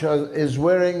church is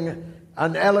wearing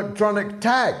an electronic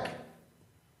tag.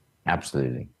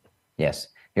 Absolutely. Yes,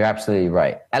 you're absolutely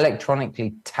right.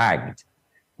 Electronically tagged.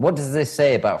 What does this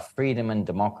say about freedom and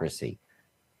democracy?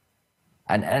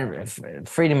 And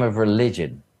freedom of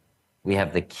religion. We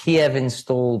have the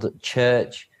Kiev-installed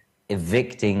church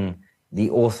evicting the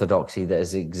orthodoxy that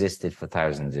has existed for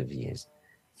thousands of years.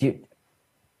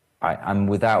 I'm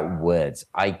without words.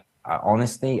 I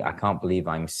honestly, I can't believe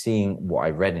I'm seeing what I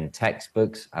read in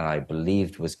textbooks and I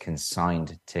believed was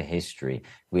consigned to history.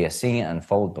 We are seeing it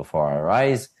unfold before our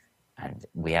eyes, and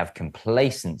we have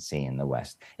complacency in the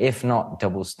West, if not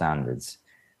double standards,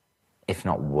 if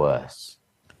not worse.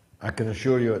 I can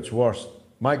assure you it's worse.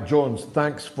 Mike Jones,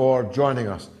 thanks for joining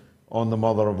us on the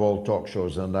Mother of All Talk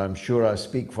Shows, and I'm sure I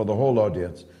speak for the whole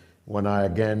audience when I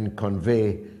again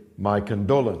convey my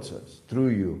condolences through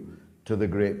you to the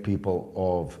great people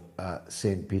of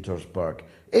St Petersburg.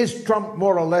 Is Trump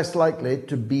more or less likely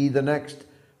to be the next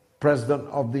President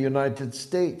of the United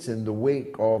States in the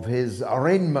wake of his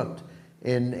arraignment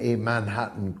in a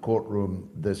Manhattan courtroom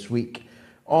this week?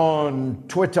 On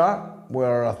Twitter,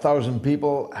 where 1,000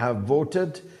 people have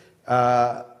voted,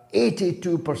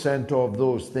 82% of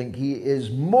those think he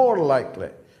is more likely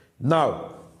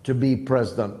now to be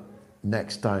president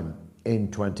next time in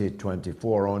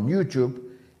 2024. On YouTube,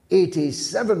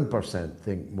 87%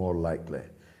 think more likely.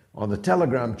 On the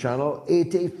Telegram channel,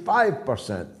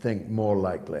 85% think more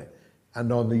likely.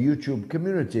 And on the YouTube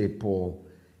community poll,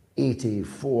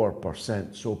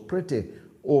 84%. So pretty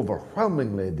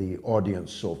overwhelmingly the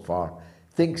audience so far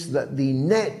thinks that the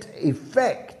net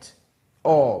effect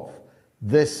of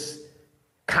this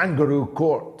kangaroo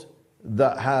court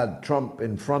that had Trump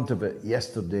in front of it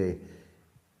yesterday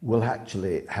will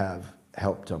actually have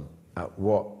helped him.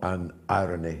 What an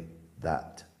irony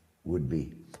that would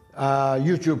be.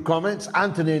 YouTube comments.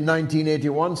 Anthony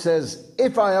 1981 says,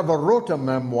 if I ever wrote a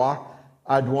memoir,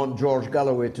 I'd want George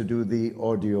Galloway to do the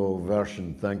audio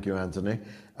version. Thank you, Anthony.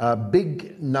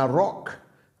 Big Narok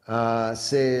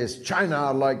says, China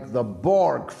are like the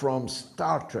Borg from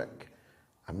Star Trek.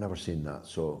 I've never seen that,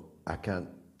 so I can't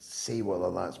see whether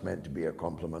that's meant to be a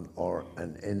compliment or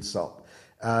an insult.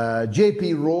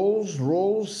 JP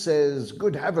Rolls says,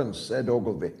 good heavens, said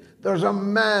Ogilvy, there's a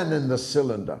man in the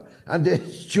cylinder, and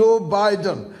it's Joe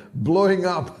Biden blowing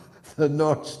up the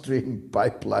Nord Stream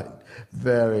pipeline.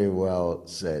 Very well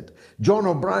said. John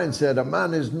O'Brien said, a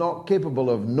man is not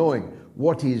capable of knowing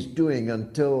what he's doing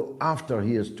until after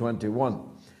he is 21.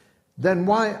 Then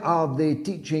why are they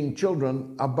teaching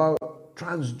children about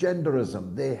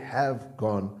transgenderism? They have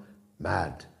gone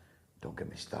mad. Don't get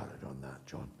me started on that,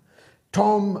 John.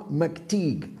 Tom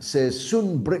McTeague says,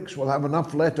 soon BRICS will have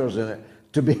enough letters in it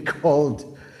to be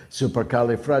called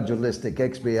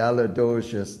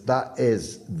supercalifragilisticexpialidocious. That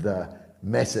is the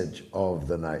message of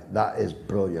the night. That is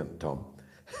brilliant, Tom.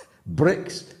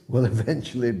 BRICS will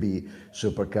eventually be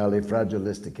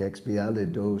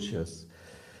supercalifragilisticexpialidocious.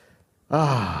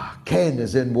 Ken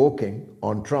is in Woking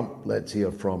on Trump. Let's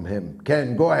hear from him.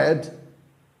 Ken, go ahead.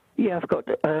 Yeah, I've got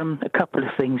a couple of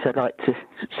things I'd like to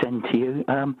send to you.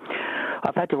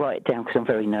 I've had to write it down because I'm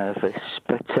very nervous,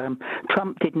 but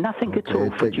Trump did nothing at all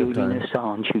for Julian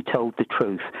Assange, who told the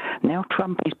truth. Now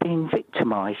Trump is being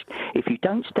victimised. If you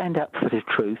don't stand up for the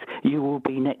truth, you will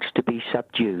be next to be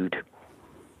subdued.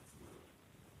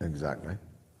 Exactly.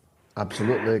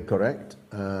 Absolutely correct.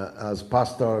 As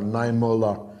Pastor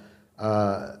Niemöller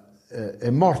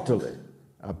immortally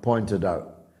pointed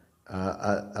out,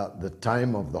 at the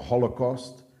time of the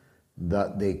Holocaust,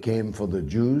 that they came for the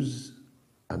Jews,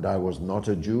 and I was not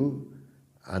a Jew,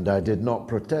 and I did not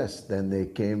protest. Then they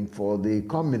came for the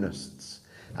communists,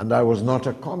 and I was not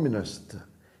a communist,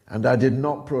 and I did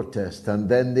not protest. And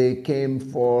then they came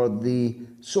for the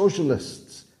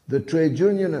socialists, the trade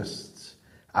unionists.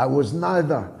 I was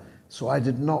neither, so I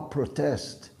did not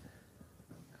protest.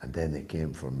 And then they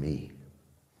came for me.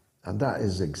 And that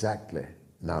is exactly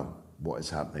now what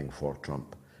is happening for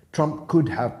Trump. Trump could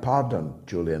have pardoned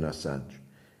Julian Assange.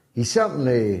 He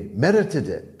certainly merited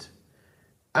it.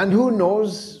 And who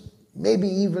knows, maybe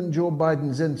even Joe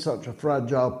Biden's in such a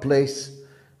fragile place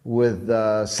with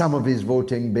some of his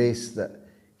voting base that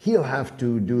he'll have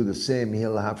to do the same.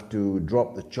 He'll have to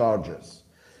drop the charges.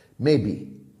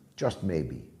 Maybe, just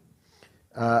maybe.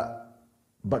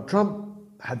 But Trump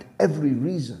had every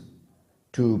reason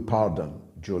to pardon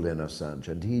Julian Assange,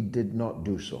 and he did not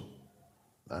do so.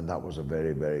 And that was a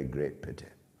very, very great pity.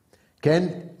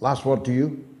 Ken, last word to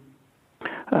you.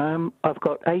 I've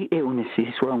got 8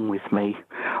 illnesses wrong with me.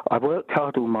 I worked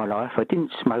hard all my life. I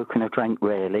didn't smoke and I drank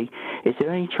rarely. Is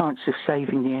there any chance of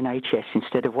saving the NHS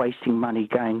instead of wasting money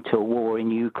going to a war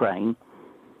in Ukraine?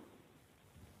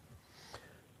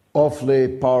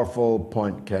 Awfully powerful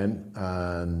point, Ken,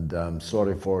 and I'm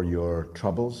sorry for your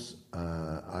troubles.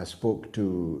 I spoke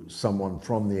to someone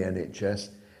from the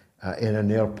NHS in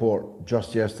an airport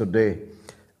just yesterday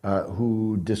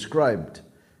who described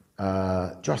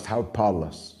just how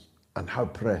powerless and how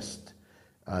pressed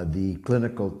the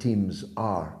clinical teams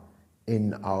are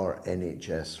in our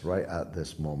NHS right at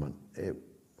this moment. It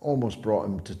almost brought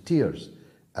him to tears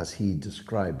as he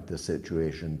described the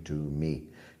situation to me.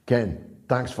 Ken,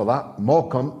 thanks for that.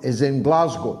 Malcolm is in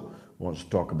Glasgow, wants to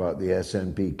talk about the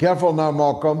SNP. Careful now,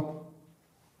 Malcolm.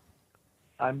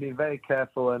 I'm being very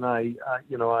careful, and I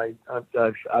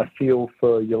feel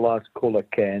for your last caller,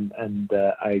 Ken, and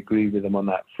I agree with him on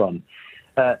that front.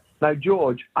 Now,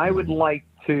 George, I would like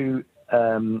to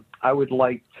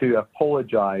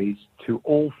apologise to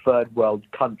all third world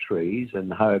countries,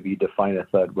 and however you define a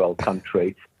third world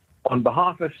country. On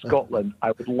behalf of Scotland,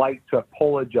 I would like to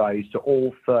apologise to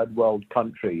all third world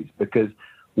countries because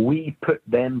we put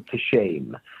them to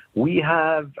shame. We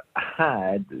have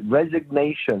had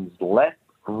resignations left,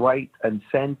 right and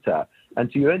centre.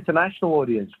 And to your international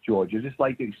audience, George, I'd just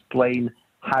like to explain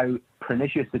how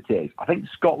pernicious it is. I think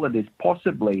Scotland is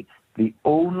possibly the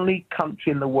only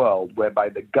country in the world whereby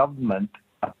the government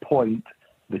appoint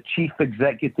the chief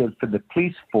executive for the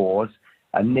police force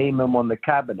and name him on the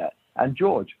cabinet. And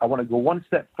George, I want to go one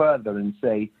step further and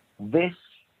say this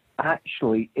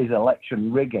actually is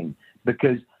election rigging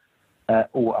because,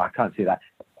 I can't say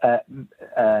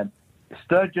that.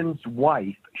 Sturgeon's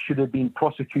wife should have been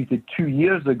prosecuted 2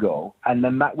 years ago, and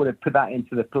then that would have put that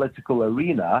into the political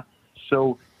arena.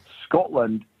 So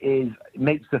Scotland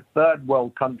makes the third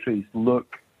world countries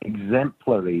look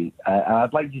exemplary. And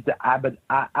I'd like you to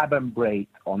adumbrate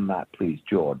on that, please,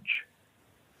 George.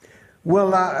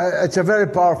 Well, it's a very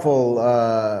powerful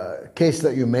case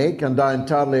that you make, and I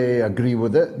entirely agree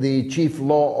with it. The chief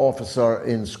law officer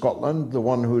in Scotland, the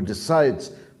one who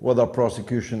decides whether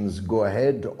prosecutions go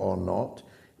ahead or not,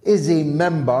 is a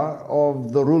member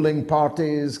of the ruling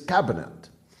party's cabinet.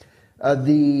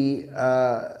 The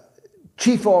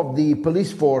chief of the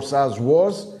police force,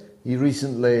 he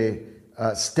recently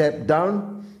stepped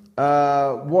down,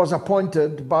 was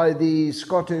appointed by the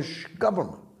Scottish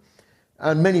government.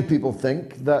 And many people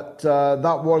think that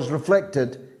that was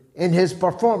reflected in his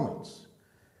performance.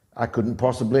 I couldn't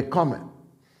possibly comment.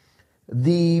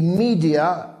 The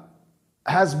media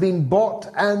has been bought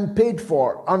and paid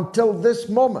for until this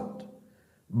moment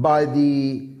by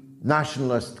the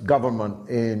nationalist government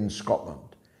in Scotland.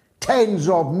 Tens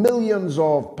of millions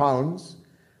of pounds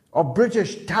of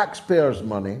British taxpayers'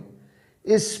 money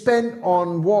is spent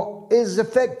on what is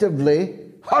effectively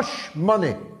hush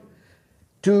money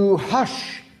to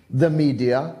hush the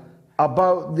media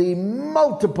about the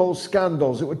multiple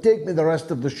scandals. It would take me the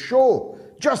rest of the show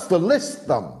just to list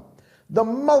them. The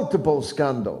multiple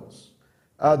scandals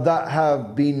that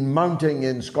have been mounting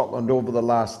in Scotland over the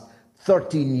last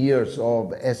 13 years of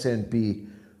SNP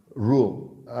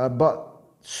rule. But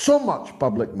so much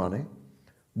public money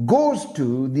goes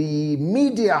to the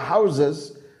media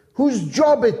houses whose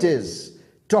job it is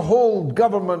to hold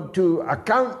government to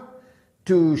account,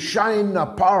 to shine a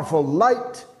powerful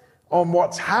light on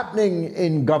what's happening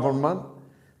in government,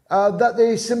 that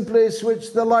they simply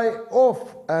switch the light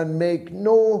off and make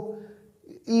no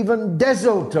even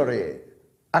desultory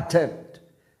attempt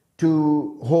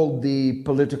to hold the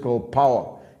political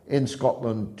power in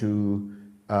Scotland to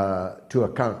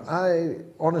account. I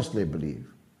honestly believe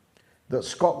that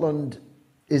Scotland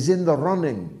is in the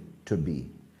running to be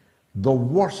the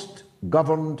worst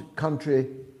governed country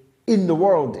in the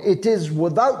world. It is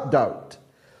without doubt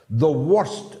the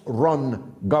worst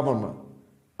run government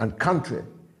and country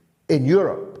in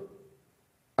Europe.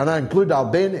 And I include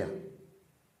Albania.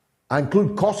 I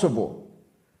include Kosovo.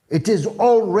 It is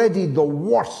already the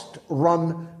worst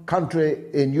run country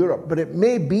in Europe, but it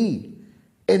may be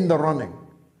in the running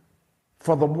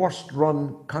for the worst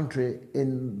run country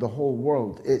in the whole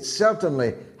world. It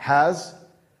certainly has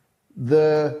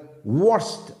the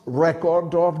worst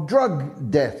record of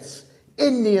drug deaths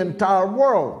in the entire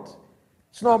world.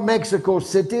 It's not Mexico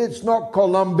City, it's not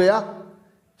Colombia,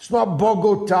 it's not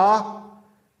Bogota,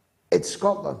 it's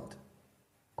Scotland.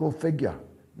 Go figure.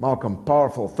 Malcolm,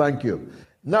 powerful, thank you.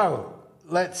 Now,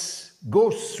 let's go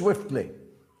swiftly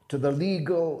to the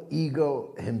legal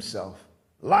eagle himself,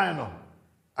 Lionel,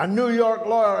 a New York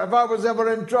lawyer. If I was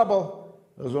ever in trouble,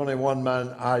 there's only one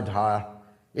man I'd hire.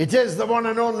 It is the one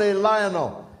and only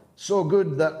Lionel. So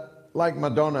good that, like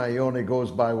Madonna, he only goes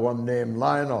by one name,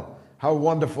 Lionel. How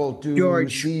wonderful to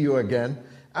see you again.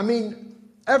 I mean,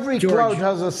 every cloud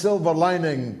has a silver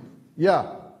lining.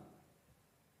 Yeah.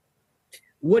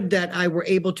 Would that I were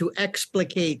able to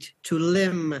explicate, to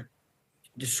limn,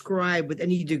 describe with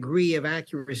any degree of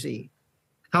accuracy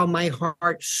how my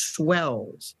heart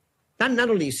swells. Not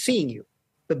only seeing you,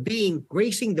 but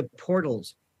gracing the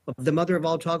portals of the mother of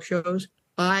all talk shows.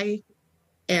 I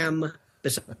am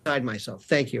beside myself.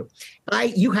 Thank you.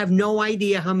 You have no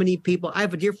idea how many people. I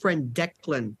have a dear friend,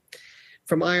 Declan,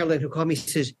 from Ireland, who called me,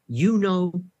 says, "You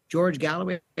know George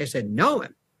Galloway?" I said, "Know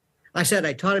him." I said,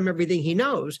 "I taught him everything he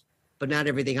knows, but not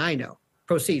everything I know."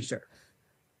 Proceed, sir.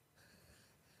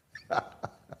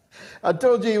 I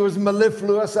told you he was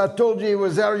mellifluous. I told you he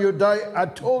was erudite. I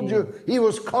told you he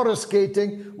was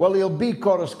coruscating. Well, he'll be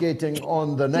coruscating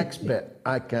on the next bit,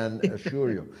 I can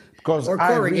assure you. Because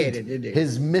I read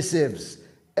his missives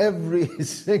every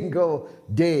single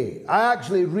day. I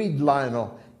actually read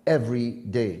Lionel every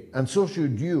day. And so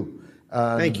should you.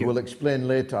 Thank you. We'll explain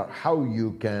later how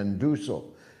you can do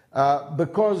so.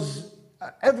 Because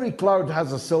every cloud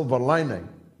has a silver lining,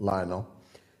 Lionel.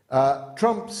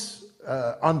 Trump's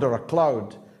under a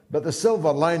cloud, but the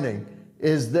silver lining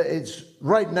is that it's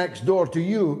right next door to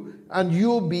you, and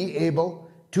you'll be able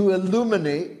to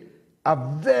illuminate a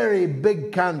very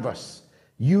big canvas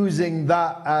using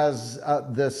that as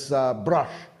this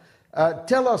brush.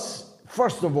 Tell us,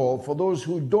 first of all, for those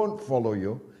who don't follow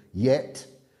you yet,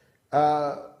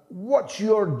 what's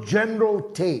your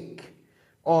general take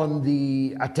on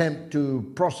the attempt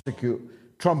to prosecute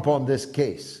Trump on this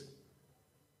case?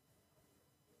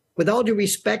 With all due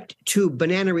respect to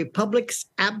banana republics,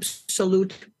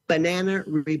 absolute banana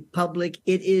republic,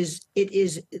 it is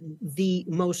the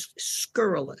most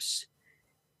scurrilous,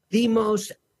 the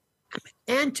most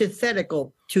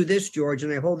antithetical to this, George,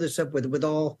 and I hold this up with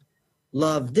all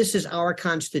love. This is our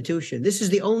Constitution. This is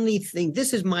the only thing.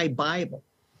 This is my Bible.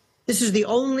 This is the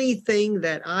only thing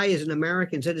that I, as an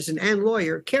American citizen and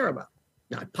lawyer, care about.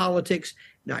 Not politics,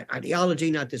 not ideology,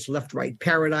 not this left-right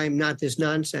paradigm, not this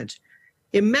nonsense.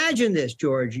 Imagine this,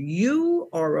 George. You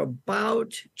are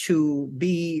about to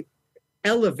be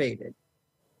elevated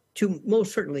to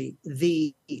most certainly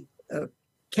the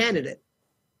candidate,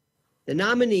 the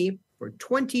nominee for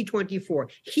 2024.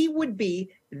 He would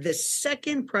be the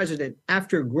second president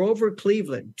after Grover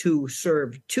Cleveland to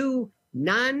serve 2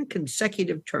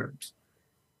 non-consecutive terms.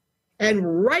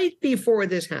 And right before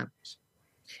this happens,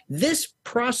 this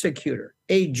prosecutor,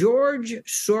 a George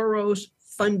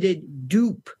Soros-funded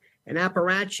dupe, an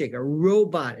apparatchik, a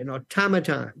robot, an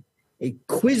automaton, a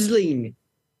quisling,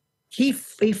 he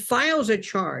files a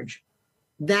charge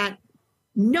that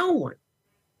no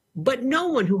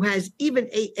one who has even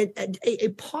a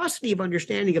paucity of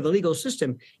understanding of the legal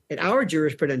system in our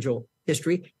jurisprudential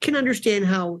history can understand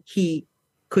how he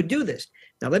could do this.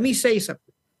 Now, let me say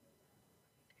something.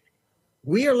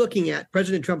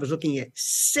 President Trump is looking at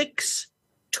 6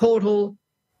 total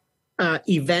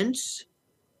events,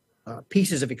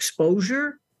 pieces of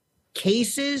exposure,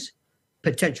 cases,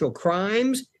 potential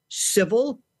crimes,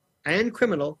 civil and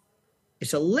criminal.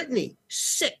 It's a litany,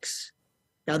 6.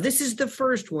 Now, this is the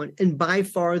first one and by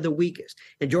far the weakest.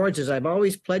 And George, as I've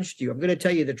always pledged to you, I'm going to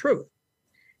tell you the truth.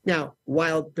 Now,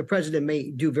 while the president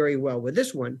may do very well with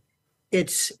this one,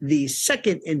 it's the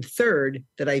second and third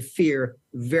that I fear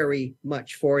very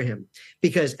much for him.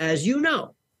 Because as you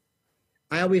know,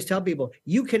 I always tell people,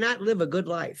 you cannot live a good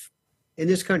life in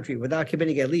this country without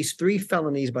committing at least 3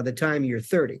 felonies by the time you're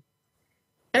 30.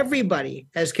 Everybody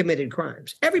has committed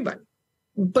crimes. Everybody.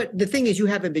 But the thing is, you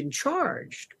haven't been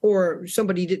charged, or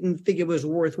somebody didn't think it was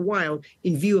worthwhile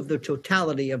in view of the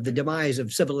totality of the demise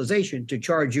of civilization to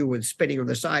charge you with spitting on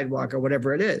the sidewalk or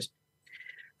whatever it is.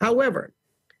 However,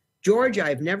 George,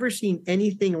 I've never seen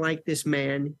anything like this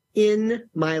man in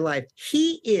my life.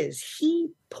 He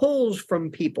pulls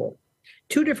from people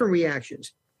 2 different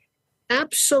reactions: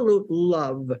 absolute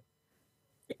love,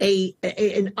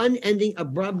 an unending,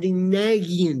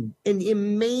 Abrobdingnagian, an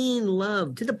inane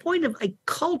love to the point of a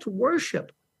cult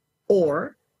worship,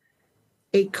 or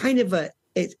a kind of a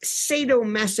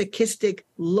sadomasochistic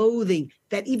loathing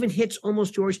that even hits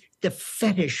almost, George, the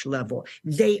fetish level.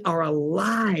 They are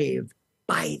alive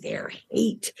by their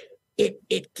hate.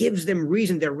 It gives them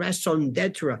reason. Their raison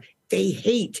d'etre. They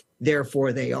hate,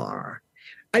 therefore they are.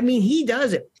 I mean, he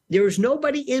does it. There's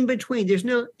nobody in between. There's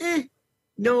no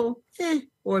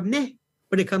or meh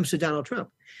when it comes to Donald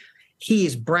Trump. He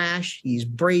is brash, he's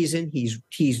brazen, he's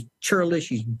churlish,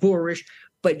 he's boorish.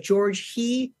 But George,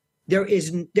 there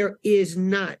is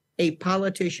not a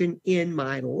politician in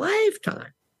my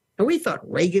lifetime. And we thought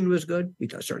Reagan was good. We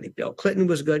thought certainly Bill Clinton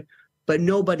was good, but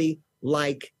nobody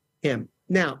like him.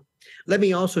 Now, let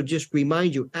me also just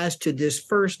remind you, as to this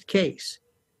first case,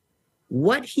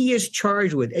 what he is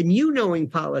charged with, and you knowing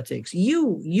politics,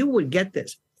 you would get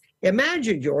this.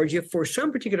 Imagine, George, if for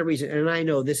some particular reason, and I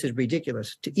know this is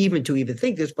ridiculous to even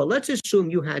think this, but let's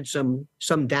assume you had some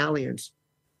dalliance,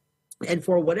 and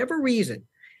for whatever reason,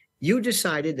 you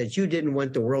decided that you didn't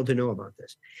want the world to know about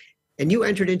this, and you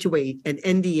entered into an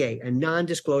NDA, a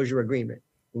non-disclosure agreement.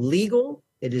 Legal,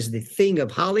 it is the thing of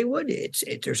Hollywood.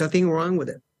 There's nothing wrong with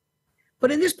it.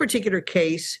 But in this particular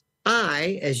case,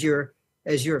 I, as your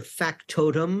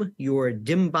factotum, your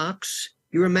dimbox,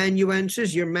 your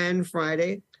amanuensis, your man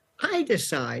Friday, I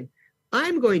decide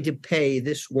I'm going to pay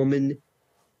this woman,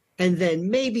 and then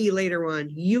maybe later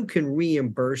on you can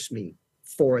reimburse me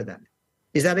for that.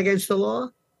 Is that against the law?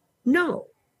 No,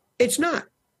 it's not.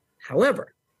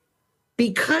 However,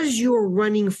 because you're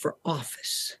running for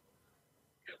office,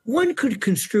 one could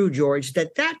construe, George,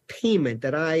 that payment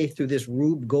that I, through this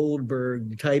Rube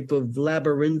Goldberg type of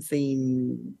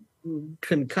labyrinthine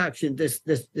concoction,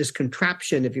 this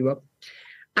contraption, if you will,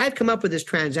 I've come up with this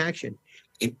transaction.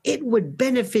 It would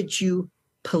benefit you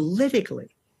politically,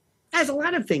 as a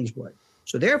lot of things would.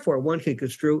 So therefore, one can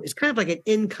construe it's kind of like an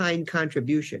in-kind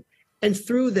contribution. And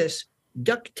through this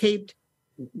duct-taped,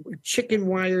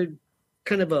 chicken-wired,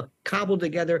 kind of a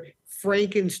cobbled-together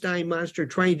Frankenstein monster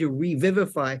trying to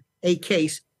revivify a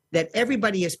case that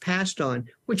everybody has passed on,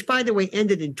 which, by the way,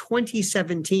 ended in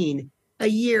 2017, a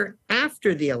year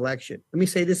after the election. Let me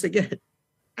say this again.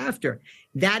 After.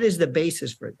 That is the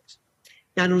basis for this.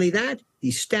 Not only that,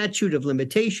 the statute of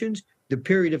limitations, the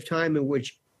period of time in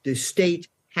which the state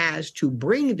has to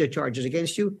bring the charges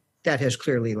against you, that has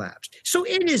clearly lapsed. So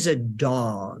it is a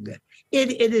dog.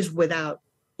 It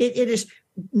is,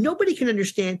 nobody can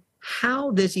understand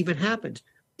how this even happens.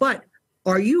 But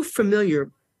are you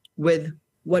familiar with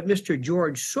what Mr.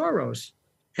 George Soros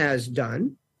has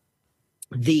done?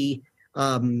 He's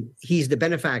the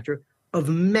benefactor of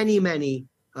many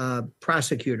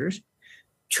prosecutors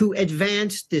to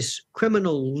advance this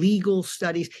criminal legal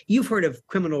studies. You've heard of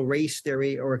criminal race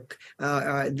theory, or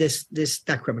this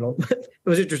not criminal. It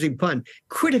was an interesting pun.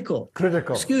 Critical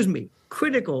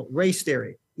race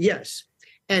theory. Yes,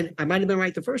 and I might have been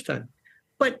right the first time,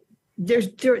 but there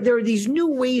are these new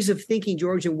ways of thinking,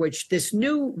 George, in which this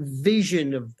new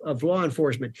vision of law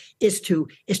enforcement is to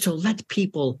let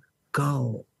people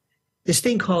go. This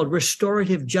thing called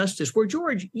restorative justice, where,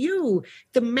 George, you,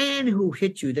 the man who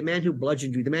hit you, the man who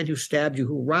bludgeoned you, the man who stabbed you,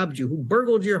 who robbed you, who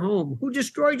burgled your home, who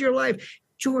destroyed your life,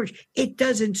 George, it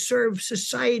doesn't serve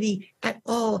society at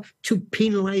all to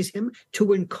penalize him,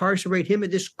 to incarcerate him in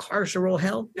this carceral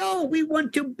hell. No, we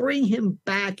want to bring him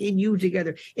back and you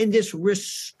together in this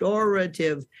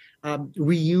restorative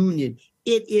reunion.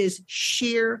 It is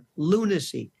sheer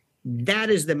lunacy.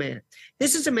 That is the man.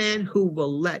 This is a man who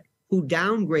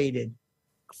downgraded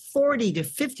 40 to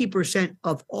 50%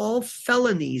 of all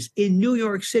felonies in New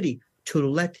York City to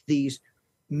let these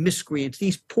miscreants,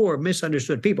 these poor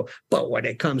misunderstood people. But when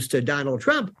it comes to Donald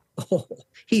Trump,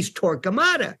 he's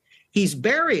Torquemada. He's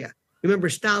Beria. Remember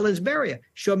Stalin's Beria?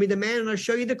 Show me the man and I'll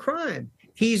show you the crime.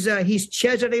 He's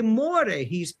Cesare More.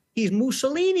 He's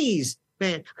Mussolini's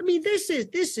man. I mean, this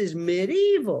is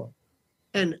medieval.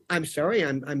 And I'm sorry,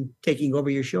 I'm taking over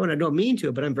your show, and I don't mean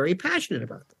to, but I'm very passionate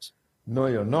about this. No,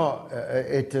 you're not.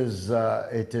 It is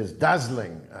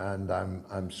dazzling, and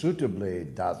I'm suitably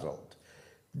dazzled.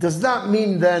 Does that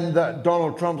mean then that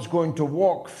Donald Trump's going to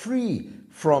walk free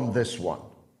from this one?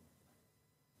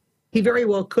 He very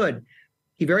well could.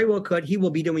 He very well could. He will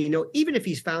be doing, even if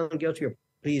he's found guilty or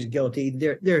pleads guilty,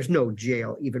 there's no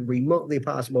jail even remotely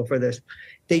possible for this.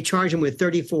 They charge him with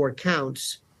 34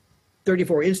 counts,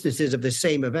 34 instances of the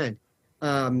same event.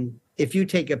 If you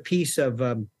take a piece of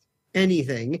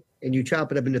anything and you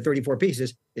chop it up into 34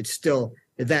 pieces, it's still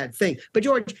that thing. But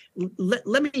George,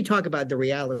 let me talk about the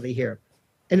reality here.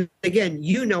 And again,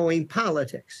 knowing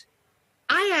politics,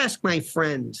 I ask my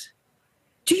friends,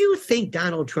 do you think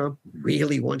Donald Trump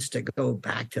really wants to go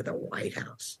back to the White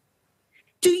House?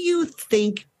 Do you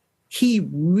think he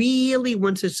really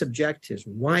wants to subject his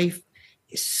wife,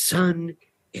 his son,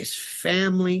 his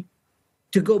family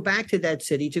to go back to that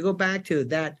city, to go back to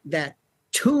that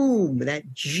tomb,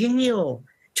 that jail,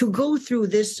 to go through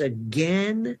this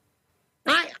again?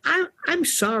 I'm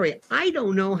sorry. I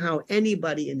don't know how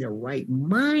anybody in their right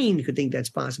mind could think that's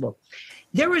possible.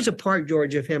 There is a part,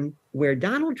 George, of him where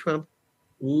Donald Trump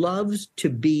loves to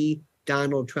be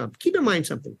Donald Trump. Keep in mind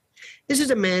something. This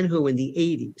is a man who in the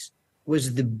 80s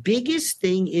was the biggest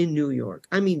thing in New York.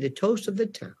 I mean, the toast of the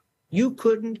town. You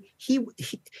couldn't, he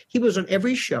was on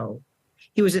every show.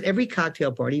 He was at every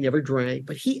cocktail party, never drank,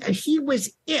 but he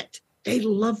was it. They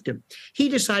loved him. He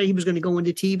decided he was going to go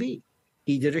into TV.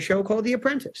 He did a show called The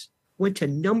Apprentice, went to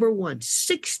 #1,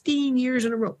 16 years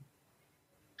in a row,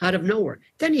 out of nowhere.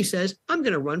 Then he says, I'm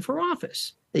going to run for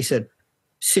office. They said,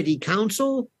 City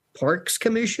Council, Parks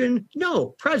Commission,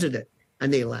 no, President.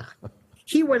 And they laughed.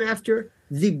 He went after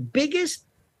the biggest,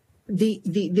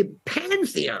 the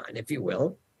pantheon, if you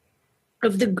will,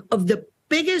 of the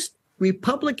biggest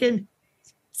Republican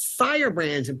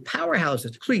firebrands and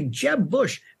powerhouses, including Jeb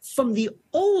Bush, from the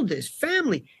oldest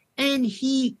family, and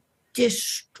he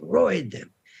destroyed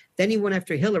them. Then he went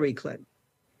after Hillary Clinton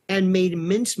and made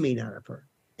mincemeat out of her,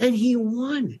 and he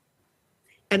won.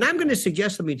 And I'm going to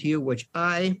suggest something to you, which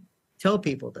I tell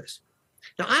people this.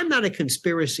 Now, I'm not a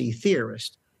conspiracy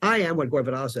theorist. I am, what Gore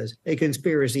Vidal says, a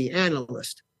conspiracy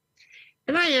analyst.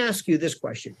 And I ask you this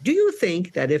question. Do you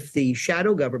think that if the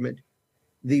shadow government,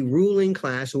 the ruling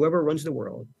class, whoever runs the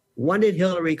world, wanted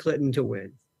Hillary Clinton to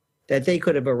win, that they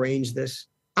could have arranged this?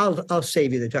 I'll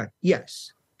save you the time.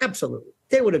 Yes, absolutely.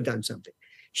 They would have done something.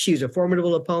 She's a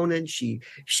formidable opponent.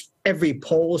 Every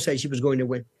poll said she was going to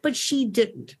win, but she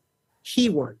didn't. He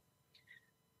won.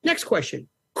 Next question.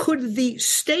 Could the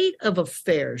state of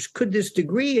affairs, could this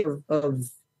degree of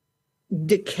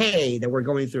decay that we're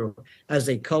going through as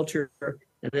a culture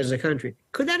and as a country,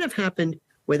 could that have happened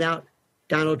without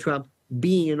Donald Trump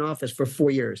being in office for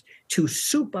 4 years to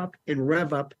soup up and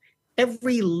rev up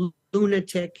every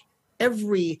lunatic,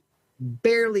 every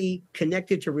barely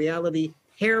connected to reality,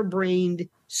 harebrained,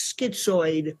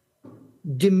 schizoid,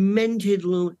 demented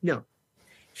loon? No.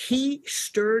 He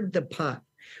stirred the pot,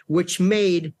 which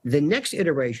made the next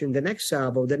iteration, the next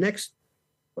salvo, the next,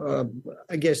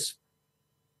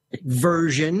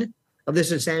 version of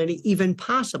this insanity even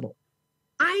possible.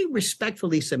 I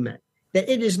respectfully submit that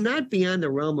it is not beyond the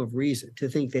realm of reason to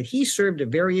think that he served a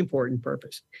very important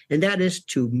purpose, and that is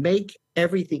to make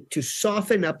everything, to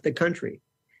soften up the country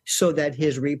so that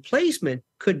his replacement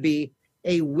could be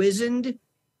a wizened,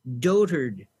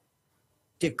 dotard,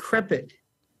 decrepit,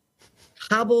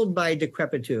 hobbled by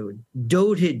decrepitude,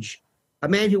 dotage, a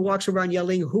man who walks around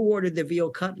yelling, who ordered the veal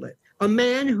cutlet? A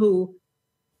man who,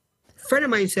 a friend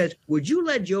of mine says, would you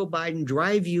let Joe Biden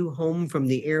drive you home from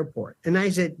the airport? And I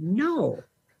said, no.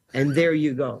 And there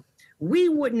you go. We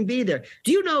wouldn't be there.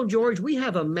 Do you know, George, we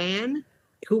have a man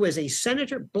who is a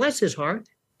senator, bless his heart.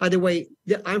 By the way,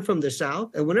 I'm from the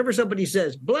South, and whenever somebody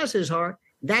says, bless his heart,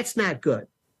 that's not good.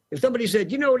 If somebody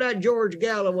said, you know that George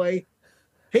Galloway,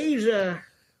 he's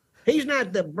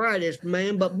not the brightest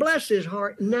man, but bless his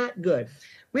heart, not good.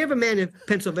 We have a man in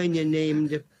Pennsylvania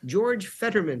named George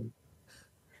Fetterman,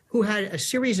 who had a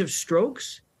series of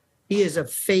strokes. He is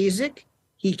aphasic.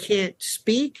 He can't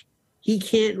speak. He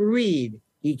can't read.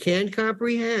 He can't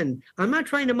comprehend. I'm not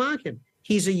trying to mock him.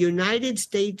 He's a United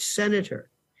States senator.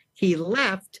 He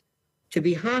left to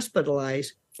be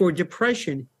hospitalized for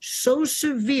depression so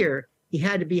severe he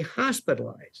had to be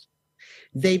hospitalized.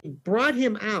 They brought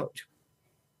him out,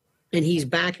 and he's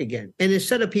back again. And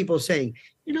instead of people saying,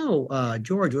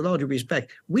 George, with all due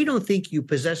respect, we don't think you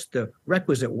possess the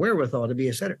requisite wherewithal to be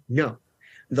a senator. No.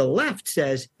 The left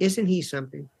says, isn't he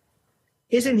something?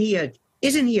 Isn't he a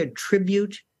Isn't he a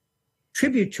tribute?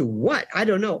 Tribute to what? I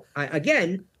don't know.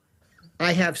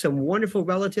 I have some wonderful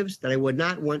relatives that I would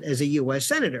not want as a U.S.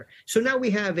 senator. So now we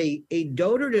have a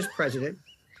dotardist president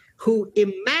who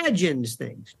imagines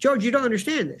things. George, you don't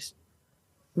understand this.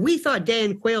 We thought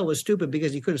Dan Quayle was stupid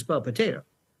because he couldn't spell potato.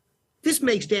 This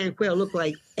makes Dan Quayle look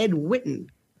like Ed Witten,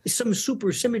 some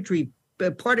supersymmetry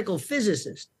particle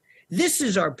physicist. This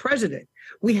is our president.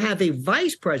 We have a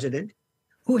vice president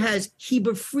who has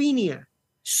hebephrenia,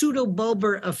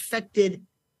 pseudobulbar affected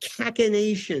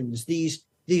cachinnations, these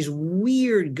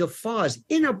weird guffaws,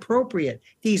 inappropriate,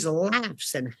 these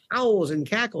laughs and howls and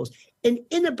cackles, an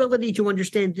inability to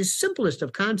understand the simplest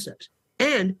of concepts,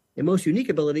 and the most unique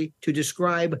ability to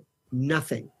describe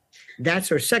nothing.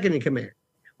 That's our second in command.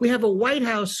 We have a White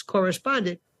House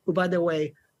correspondent who, by the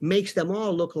way, makes them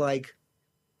all look like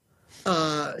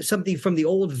something from the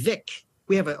old Vic.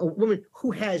 We have a woman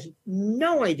who has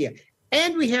no idea.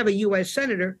 And we have a U.S.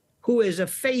 senator who is a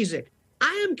phasic.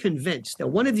 I am convinced that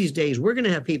one of these days we're going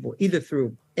to have people either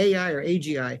through AI or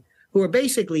AGI who are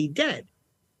basically dead,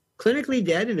 clinically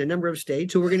dead in a number of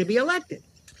states, who are going to be elected.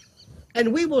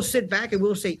 And we will sit back and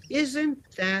we'll say, isn't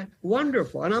that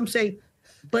wonderful? And I'm saying,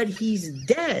 but he's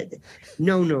dead.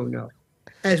 No.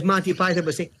 As Monty Python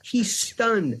would say, he's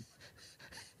stunned.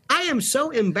 I am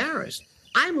so embarrassed.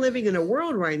 I'm living in a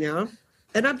world right now,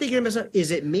 and I'm thinking to myself,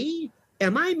 is it me?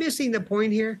 Am I missing the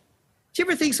point here? Do you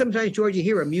ever think sometimes, George, you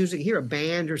hear a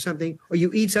band or something, or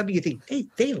you eat something, you think, hey,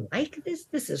 they like this?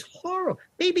 This is horrible.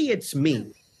 Maybe it's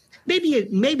me.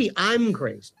 Maybe I'm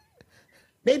crazy.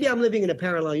 Maybe I'm living in a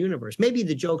parallel universe. Maybe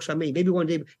the joke's on me. Maybe one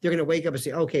day they're going to wake up and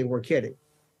say, okay, we're kidding.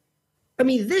 I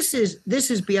mean, this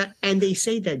is beyond, and they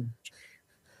say that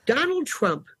Donald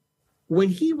Trump, when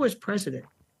he was president,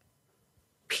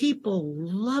 people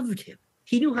loved him.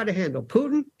 He knew how to handle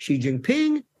Putin, Xi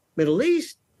Jinping, Middle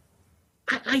East.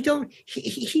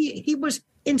 He was,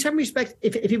 in some respects,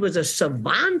 if he was a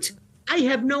savant, I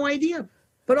have no idea.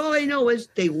 But all I know is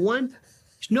they won.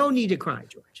 There's no need to cry,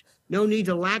 George. No need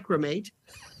to lacrimate.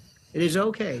 It is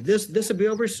okay. This will be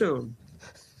over soon.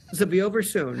 This will be over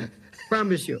soon.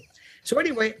 Promise you. So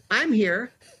anyway, I'm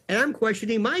here and I'm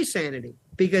questioning my sanity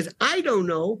because I don't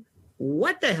know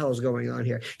what the hell's going on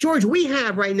here. George, we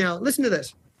have right now, listen to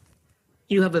this.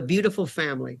 You have a beautiful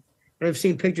family. And I've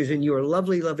seen pictures, and you're a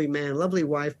lovely, lovely man, lovely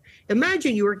wife.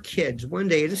 Imagine you were kids one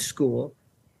day at a school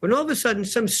when all of a sudden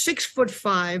some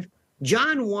 6'5"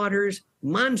 John Waters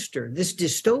monster, this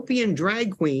dystopian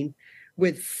drag queen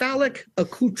with phallic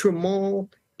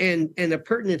accoutrement and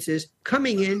appurtenances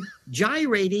coming in,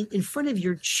 gyrating in front of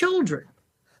your children.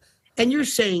 And you're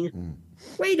saying,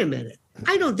 wait a minute,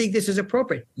 I don't think this is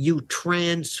appropriate. You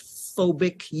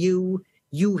transphobic,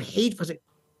 you hateful.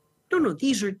 No,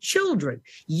 these are children.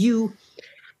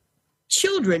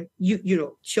 Children,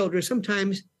 children,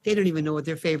 sometimes they don't even know what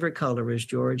their favorite color is,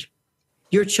 George.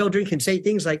 Your children can say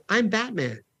things like, I'm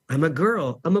Batman, I'm a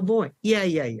girl, I'm a boy. Yeah,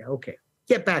 okay.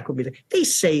 Get back with me. They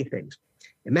say things.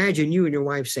 Imagine you and your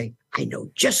wife saying, I know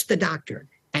just the doctor,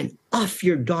 and off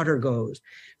your daughter goes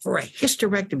for a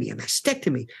hysterectomy, a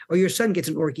mastectomy, or your son gets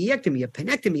an orchiectomy, a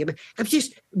penectomy, I'm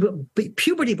just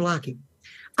puberty blocking.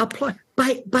 Applied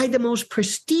by the most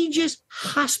prestigious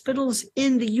hospitals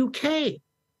in the UK.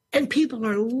 And people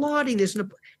are lauding this.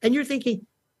 And you're thinking,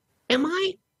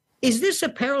 is this a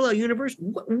parallel universe?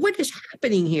 What is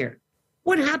happening here?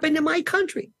 What happened to my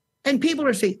country? And people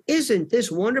are saying, isn't this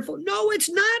wonderful? No, it's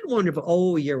not wonderful.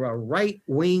 Oh, you're a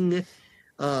right-wing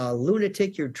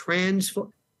lunatic. You're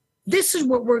transphobic. This is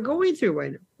what we're going through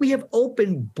right now. We have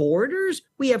open borders.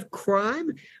 We have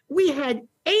crime. We had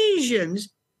Asians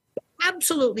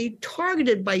absolutely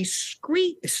targeted by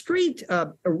street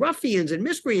ruffians and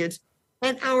miscreants.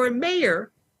 And our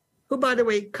mayor, who, by the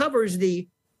way, covers the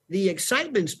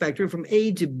excitement spectrum from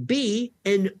A to B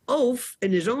and oaf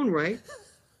in his own right,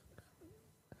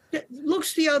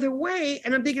 looks the other way.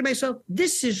 And I'm thinking to myself,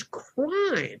 this is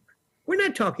crime. We're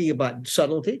not talking about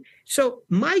subtlety. So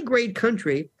my great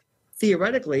country,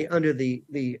 theoretically, under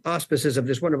the auspices of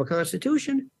this wonderful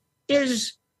Constitution,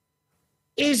 is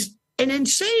an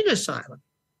insane asylum.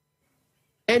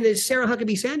 And as Sarah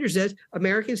Huckabee Sanders says,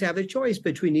 Americans have a choice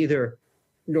between either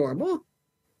normal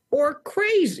or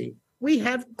crazy. We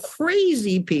have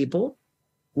crazy people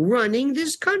running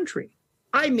this country.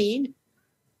 I mean,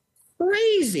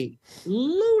 crazy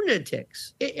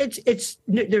lunatics.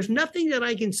 There's nothing that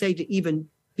I can say to even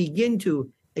begin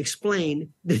to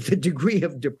explain the degree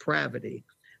of depravity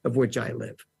of which I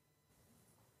live.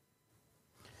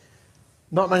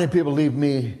 Not many people leave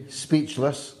me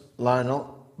speechless,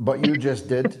 Lionel, but you just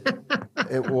did.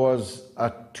 It was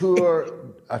a tour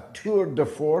de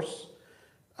force,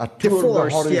 a tour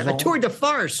de horizon. A tour de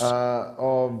farce. A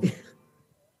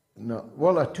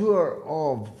tour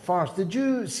of farce. Did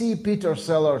you see Peter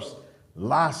Sellers'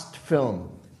 last film,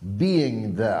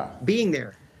 Being There? Being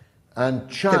There. And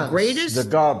Chance, the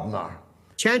gardener.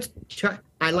 Chance,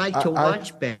 I like to watch,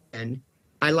 Ben.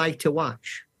 I like to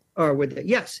watch.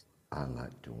 Yes. I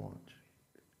like to watch.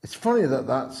 It's funny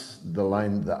that's the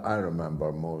line that I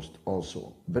remember most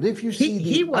also. But if you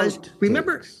see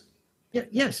remember?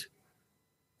 Yes.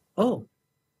 Oh.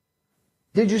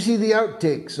 Did you see the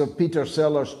outtakes of Peter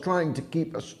Sellers trying to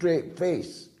keep a straight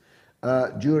face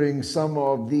during some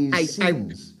of these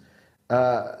scenes?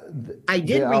 I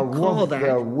did recall that.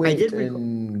 Their weight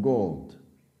in gold.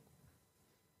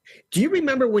 Do you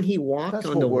remember when he walked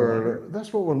on the water?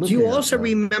 That's what we're looking at. Do you also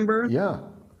remember? Yeah.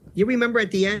 You remember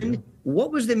at the end?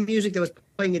 What was the music that was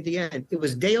playing at the end? It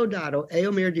was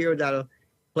Eomer Deodato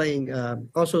playing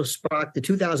also Sprock, the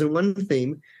 2001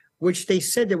 theme, which they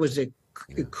said there was a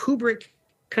Kubrick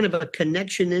kind of a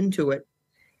connection into it.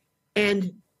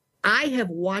 And I have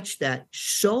watched that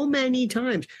so many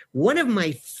times. One of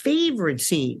my favorite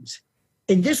scenes,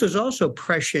 and this was also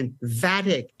prescient,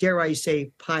 Vatic, dare I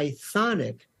say,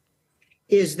 Pythonic,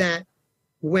 is that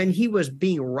when he was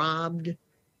being robbed,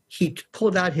 he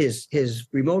pulled out his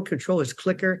remote control, his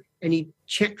clicker, and he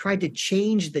tried to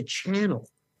change the channel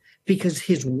because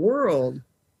his world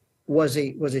was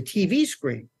a TV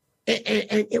screen.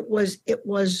 And it was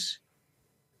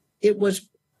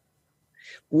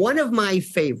one of my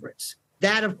favorites.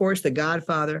 That, of course, The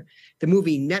Godfather, the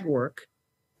movie Network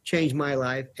changed my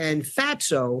life, and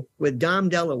Fatso with Dom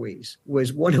DeLuise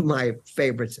was one of my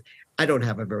favorites. I don't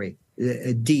have a very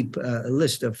deep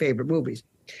list of favorite movies,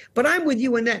 but I'm with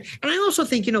you in that. And I also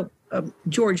think,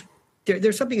 George,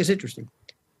 there's something that's interesting.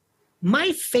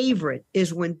 My favorite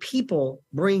is when people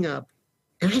bring up,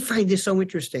 and I find this so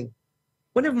interesting,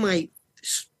 one of my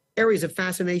areas of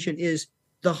fascination is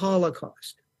the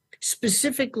Holocaust,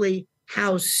 specifically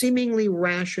how seemingly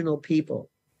rational people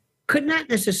could not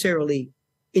necessarily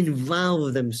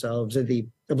involve themselves in the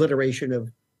obliteration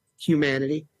of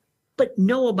humanity, but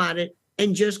know about it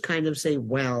and just kind of say,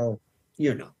 well,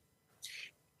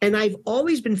 And I've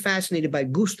always been fascinated by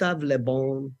Gustave Le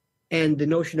Bon and the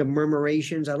notion of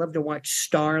murmurations. I love to watch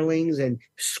starlings and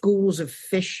schools of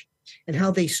fish and how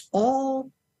they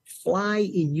all fly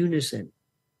in unison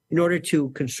in order to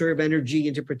conserve energy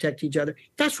and to protect each other.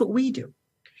 That's what we do.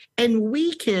 And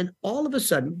we can, all of a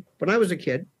sudden, when I was a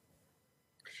kid,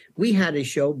 we had a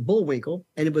show, Bullwinkle,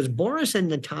 and it was Boris and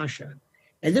Natasha.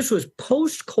 And this was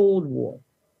post-Cold War.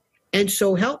 And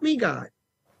so help me God,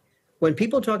 when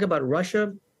people talk about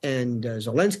Russia and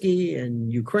Zelensky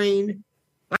and Ukraine,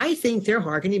 I think they're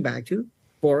hearkening back to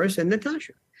Boris and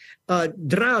Natasha.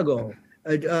 Drago,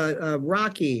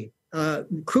 Rocky,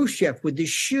 Khrushchev with the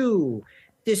shoe,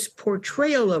 this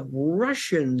portrayal of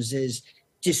Russians as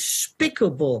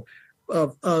despicable,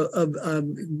 of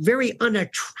very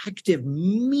unattractive,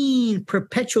 mean,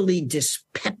 perpetually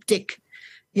dyspeptic.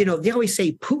 They always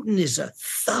say Putin is a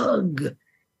thug.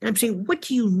 And I'm saying, what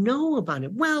do you know about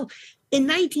him? Well, in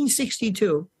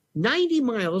 1962, 90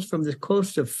 miles from the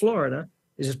coast of Florida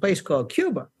is this place called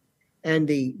Cuba. And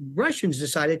the Russians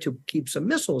decided to keep some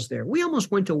missiles there. We almost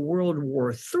went to World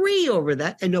War III over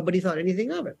that, and nobody thought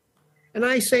anything of it. And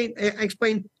I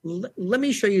explained, let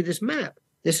me show you this map.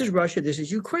 This is Russia. This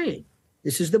is Ukraine.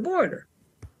 This is the border.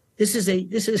 This is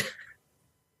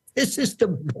the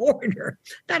border.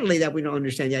 Not only that, we don't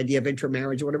understand the idea of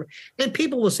intermarriage or whatever. And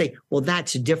people will say, well,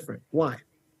 that's different. Why?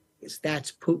 Because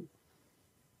that's Putin.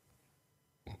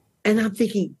 And I'm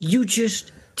thinking, did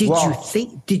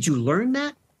you learn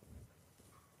that?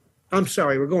 I'm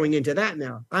sorry, we're going into that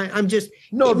now. I'm just,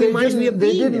 no, it reminds me of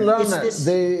they being didn't there. learn it.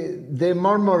 They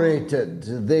murmurated.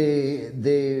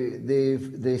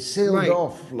 They sailed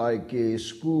off like a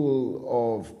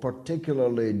school of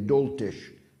particularly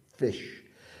doltish fish.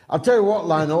 I'll tell you what,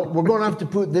 Lionel, we're going to have to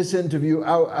put this interview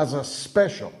out as a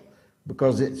special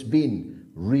because it's been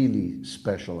really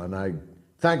special. And I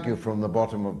thank you from the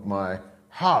bottom of my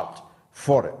heart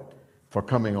for it, for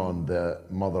coming on the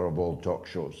mother of all talk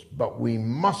shows. But we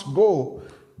must go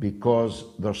because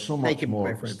there's so much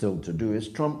more still to do. Is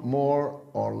Trump more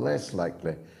or less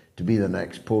likely to be the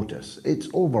next POTUS? It's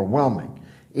overwhelming.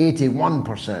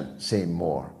 81% say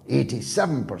more.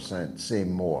 87% say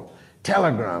more.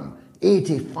 Telegram,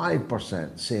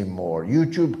 85% say more.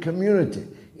 YouTube community,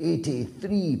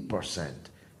 83%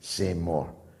 say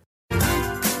more.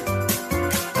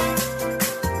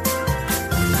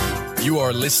 You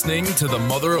are listening to the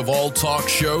Mother of All Talk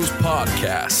Shows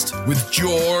podcast with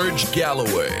George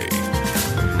Galloway.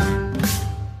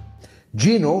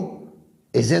 Gino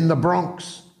is in the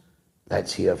Bronx.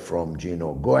 Let's hear from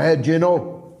Gino. Go ahead,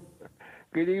 Gino.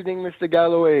 Good evening, Mr.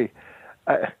 Galloway.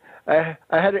 I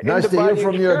had an nice to hear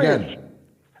from experience. you again.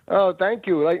 Oh, thank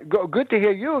you. Good to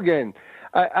hear you again.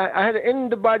 I had an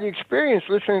in-the-body experience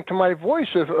listening to my voice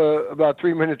about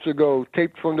 3 minutes ago,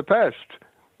 taped from the past.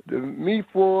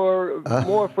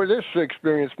 More for this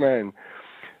experience, man.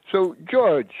 So,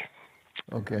 George.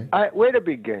 Okay. Where to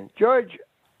begin? George,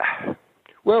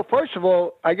 well, first of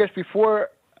all, I guess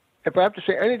if I have to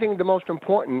say anything, the most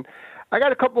important, I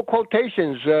got a couple of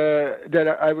quotations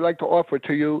that I would like to offer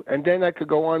to you, and then I could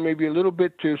go on maybe a little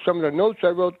bit to some of the notes I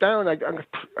wrote down. I got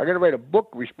to write a book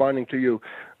responding to you.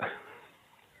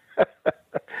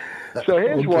 So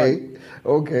here's one.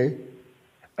 Okay.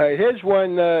 Here's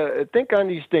one. Think on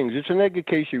these things. It's an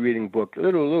education reading book.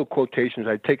 Little quotations.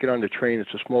 I take it on the train.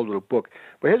 It's a small little book.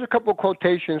 But here's a couple of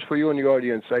quotations for you and the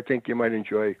audience I think you might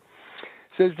enjoy. It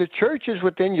says, the church is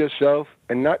within yourself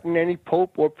and not in any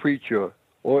pope or preacher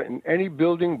or in any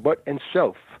building but in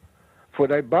self. For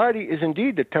thy body is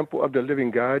indeed the temple of the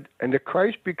living God, and the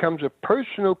Christ becomes a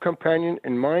personal companion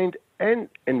in mind and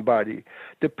in body,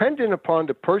 dependent upon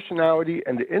the personality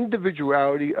and the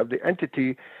individuality of the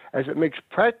entity as it makes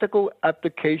practical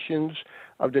applications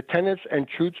of the tenets and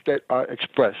truths that are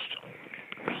expressed.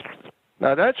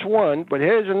 Now that's one, but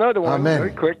here's another one. Amen.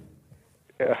 Very quick.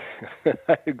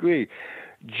 I agree.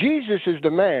 Jesus is the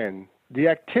man, the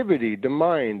activity, the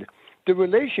mind, the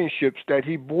relationships that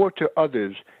he bore to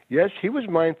others. Yes, he was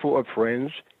mindful of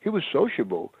friends. He was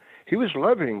sociable. He was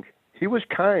loving. He was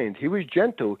kind. He was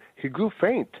gentle. He grew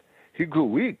faint. He grew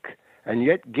weak, and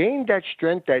yet gained that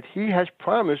strength that he has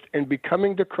promised in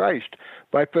becoming the Christ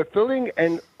by fulfilling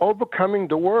and overcoming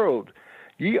the world.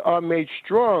 Ye are made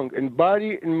strong in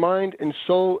body, in mind, in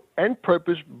soul, and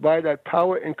purpose by that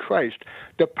power in Christ.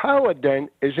 The power then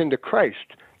is in the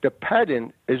Christ. The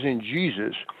pattern is in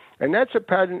Jesus. And that's a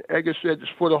pattern, like I said,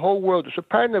 it's for the whole world. It's a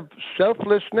pattern of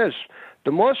selflessness.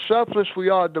 The more selfless we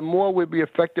are, the more we'll be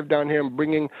effective down here in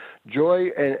bringing joy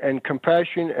and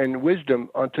compassion and wisdom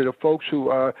onto the folks who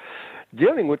are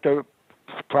dealing with the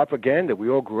propaganda we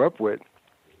all grew up with.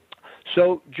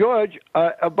 So, George,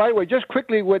 by the way, just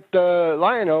quickly with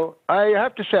Lionel, I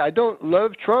have to say I don't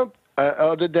love Trump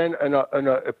other than in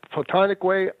a platonic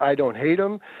way. I don't hate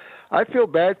him. I feel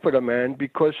bad for the man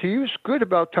because he was good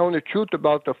about telling the truth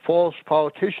about the false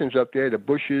politicians up there, the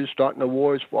Bushes, starting the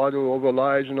wars, fighting over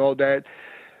lies and all that.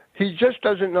 He just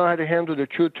doesn't know how to handle the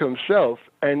truth to himself.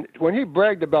 And when he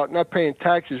bragged about not paying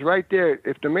taxes, right there,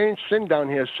 if the main sin down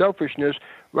here is selfishness,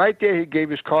 right there he gave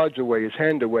his cards away, his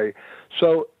hand away.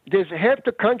 So there's half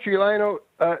the country, Lionel,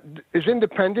 is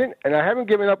independent, and I haven't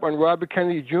given up on Robert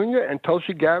Kennedy Jr. and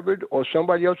Tulsi Gabbard or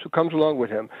somebody else who comes along with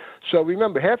him. So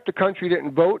remember, half the country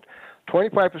didn't vote.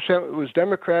 25% was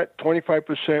Democrat,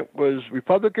 25% was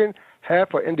Republican,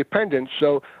 half are independent.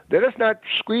 So let us not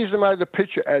squeeze them out of the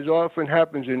picture as often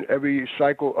happens in every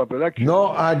cycle of elections. No,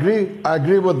 I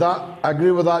agree with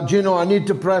that. Gino, I need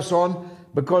to press on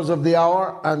because of the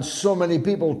hour and so many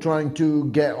people trying to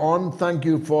get on. Thank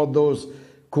you for those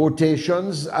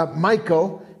quotations.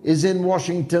 Michael is in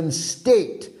Washington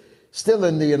State, still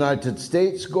in the United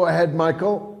States. Go ahead,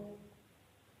 Michael.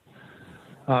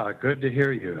 Good to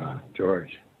hear you,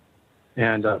 George.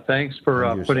 And thanks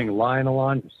for putting Lionel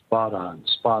on. Spot on.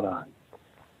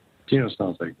 Gino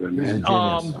sounds like a good man.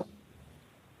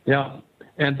 Yeah.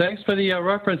 And thanks for the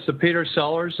reference to Peter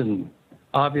Sellers and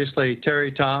obviously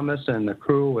Terry Thomas and the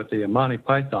crew with the Monty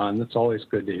Python. That's always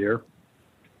good to hear.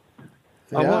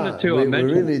 Yeah, I wanted to mention...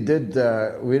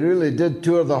 we really did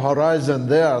tour the horizon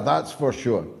there, that's for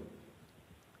sure.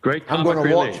 Great comic I'm going to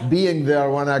relief. watch Being There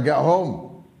when I get home.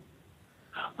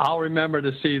 I'll remember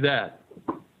to see that.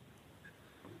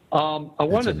 I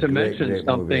wanted to mention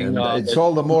something. It's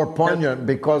all the more poignant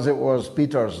because it was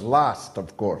Peter's last,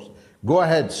 of course. Go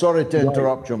ahead. Sorry to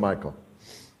interrupt you, Michael.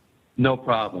 No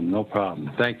problem.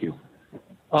 Thank you.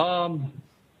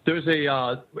 There's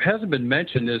hasn't been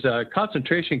mentioned, there's a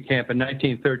concentration camp in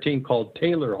 1913 called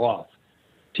Taylorhof,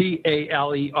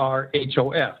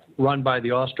 Talerhof, run by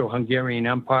the Austro-Hungarian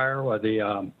Empire or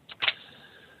the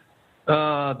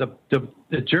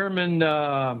German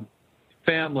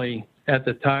family at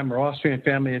the time, or Austrian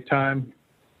family at the time.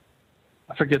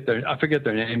 I forget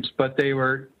their names, but they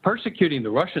were persecuting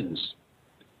the Russians.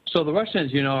 So the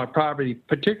Russians, are probably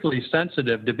particularly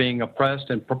sensitive to being oppressed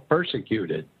and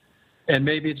persecuted. And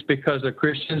maybe it's because of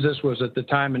Christians. This was at the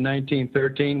time in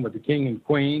 1913 with the king and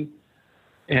queen,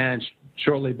 and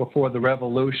shortly before the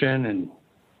revolution, and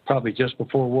probably just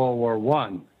before World War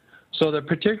I. So they're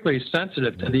particularly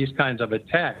sensitive to these kinds of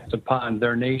attacks upon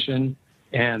their nation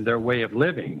and their way of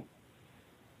living.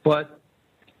 But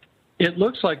it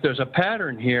looks like there's a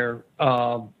pattern here.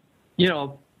 You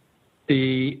know,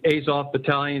 the Azov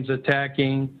battalions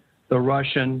attacking the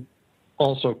Russian,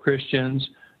 also Christians.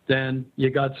 Then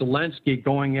you got Zelensky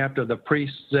going after the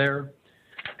priests there.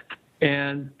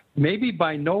 And maybe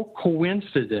by no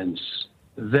coincidence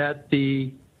that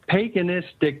the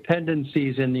paganistic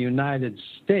tendencies in the United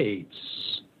States,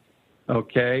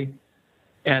 okay,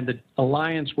 and the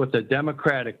alliance with the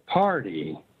Democratic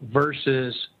Party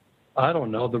versus, I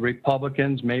don't know, the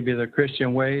Republicans, maybe the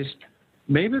Christian ways,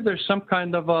 maybe there's some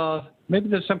kind of a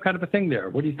thing there.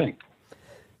 What do you think?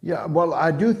 Yeah, well,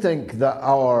 I do think that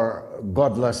our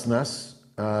godlessness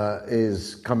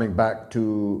is coming back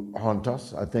to haunt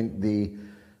us. I think the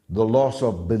loss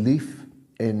of belief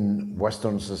in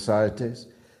Western societies,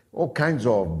 all kinds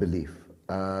of belief.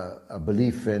 A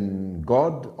belief in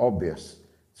God, obvious,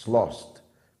 it's lost,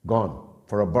 gone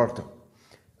for Alberta.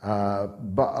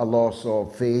 But a loss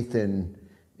of faith in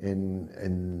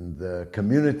the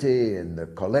community, in the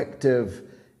collective,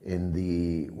 in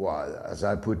the, well, as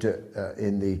I put it,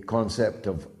 in the concept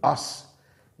of us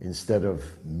instead of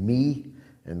me,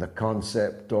 in the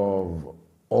concept of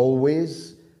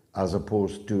always as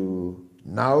opposed to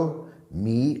now,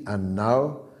 me and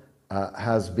now,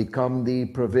 has become the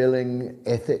prevailing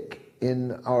ethic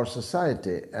in our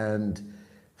society. And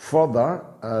further,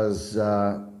 as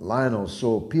Lionel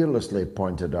so peerlessly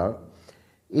pointed out,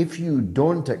 if you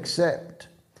don't accept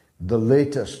the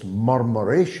latest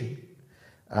murmuration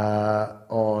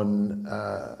on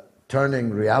turning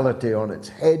reality on its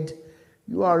head,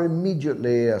 you are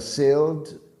immediately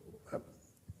assailed,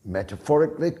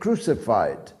 metaphorically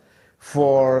crucified,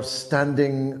 for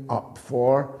standing up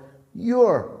for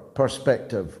your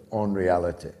perspective on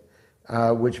reality,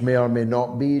 which may or may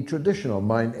not be traditional.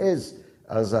 Mine is,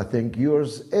 as I think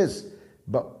yours is.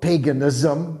 But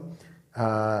paganism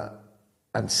and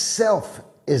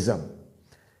selfism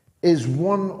is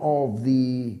one of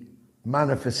the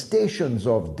manifestations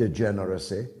of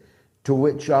degeneracy to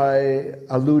which I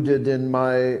alluded in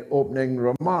my opening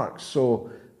remarks.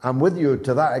 So I'm with you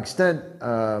to that extent,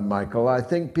 Michael. I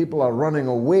think people are running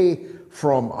away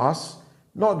from us,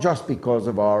 not just because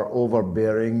of our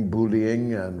overbearing,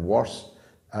 bullying, and worse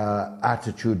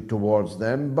attitude towards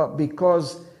them, but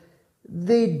because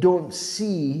they don't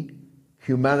see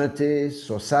humanity,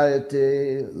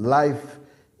 society, life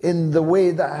in the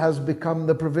way that has become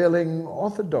the prevailing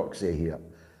orthodoxy here.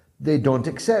 They don't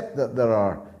accept that there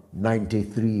are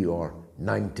 93 or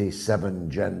 97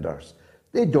 genders.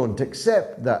 They don't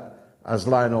accept that, as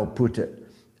Lionel put it,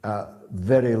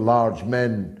 very large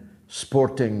men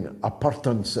sporting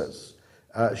appurtenances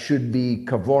should be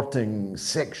cavorting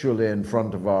sexually in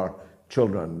front of our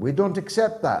children. We don't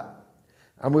accept that,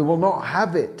 and we will not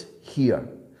have it here.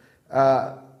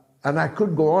 And I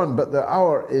could go on, but the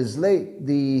hour is late.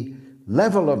 The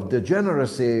level of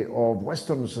degeneracy of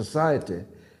Western society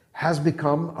has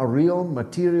become a real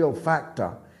material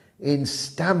factor in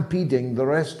stampeding the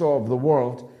rest of the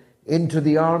world into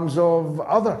the arms of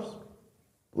others.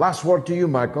 Last word to you,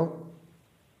 Michael.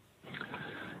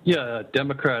 Yeah, a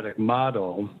democratic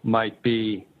model might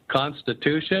be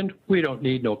Constitution. We don't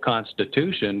need no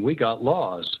Constitution. We got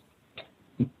laws.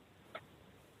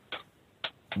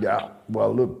 Yeah,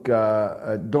 well, look,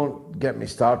 don't get me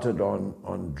started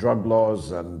on drug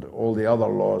laws and all the other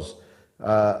laws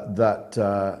that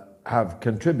have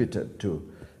contributed to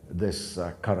this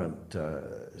current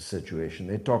situation.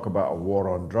 They talk about a war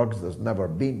on drugs. There's never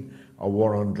been a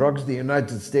war on drugs. The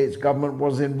United States government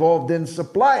was involved in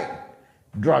supplying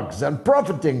drugs and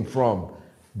profiting from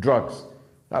drugs.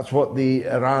 That's what the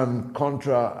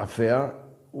Iran-Contra affair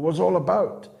was all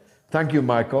about. Thank you,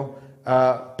 Michael.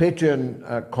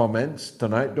 Patreon comments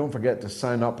tonight. Don't forget to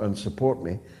sign up and support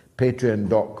me.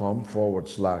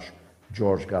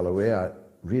 Patreon.com/George Galloway. I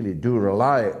really do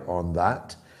rely on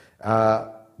that.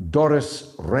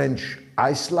 Doris Wrench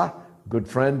Eisler, good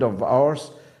friend of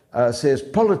ours, says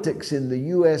politics in the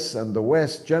US and the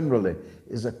West generally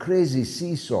is a crazy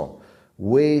seesaw,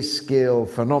 weigh-scale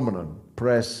phenomenon.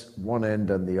 Press one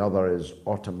end and the other is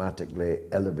automatically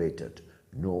elevated.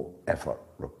 No effort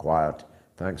required.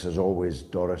 Thanks as always,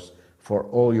 Doris, for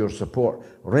all your support.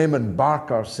 Raymond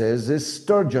Barker says, is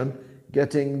Sturgeon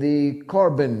getting the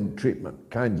Corbyn treatment?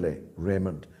 Kindly,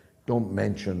 Raymond, don't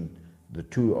mention the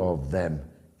two of them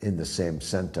in the same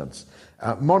sentence.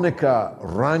 Monica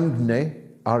Rangne,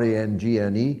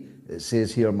 R-A-N-G-N-E, it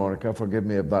says here, Monica, forgive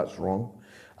me if that's wrong.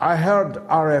 I heard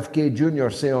RFK Jr.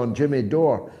 say on Jimmy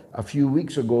Dore a few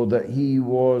weeks ago that he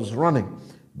was running,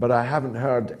 but I haven't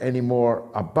heard any more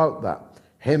about that.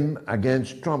 Him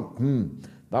against Trump,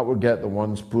 that would get the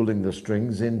ones pulling the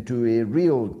strings into a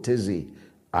real tizzy,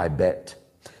 I bet.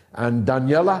 And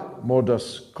Daniela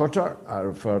Modus-Cotter, I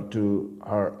referred to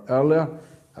her earlier,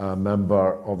 a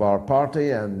member of our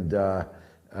party and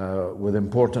with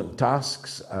important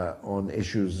tasks on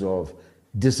issues of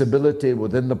disability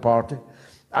within the party.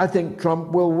 I think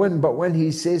Trump will win, but when he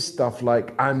says stuff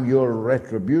like, I'm your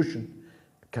retribution,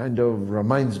 kind of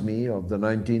reminds me of the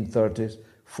 1930s,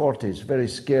 40s, very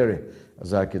scary,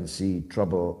 as I can see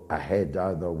trouble ahead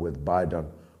either with Biden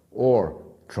or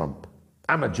Trump.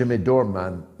 I'm a Jimmy Dore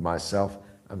man myself.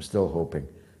 I'm still hoping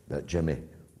that Jimmy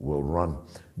will run.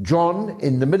 John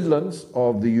in the Midlands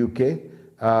of the UK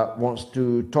wants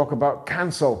to talk about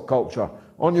cancel culture.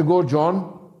 On you go,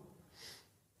 John.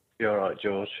 You all right,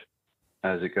 George?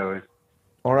 How's it going?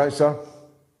 All right, sir.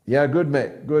 Yeah, good,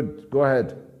 mate. Good. Go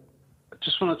ahead. I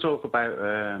just want to talk about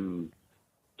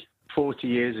 40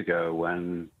 years ago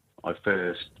when I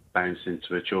first bounced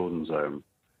into a children's home.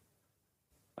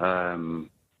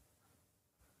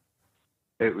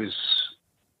 It was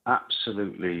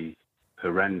absolutely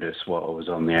horrendous what I was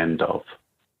on the end of.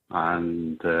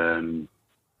 And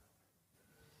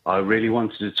I really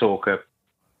wanted to talk out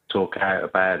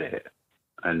about it.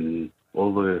 And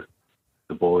all the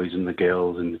boys and the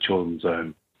girls in the children's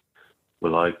home were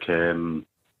like, you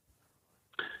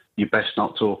best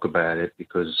not talk about it,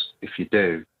 because if you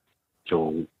do,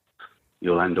 you'll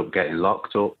end up getting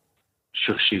locked up,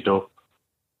 shushed up,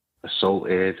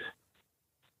 assaulted,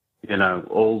 you know,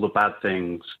 all the bad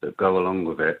things that go along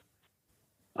with it.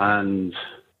 And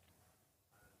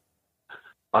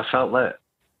I felt that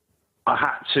I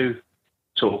had to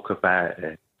talk about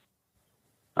it.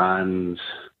 And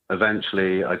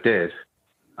eventually I did.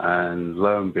 And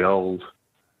lo and behold,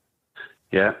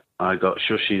 yeah, I got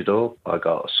shushed up, I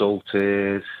got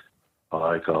assaulted,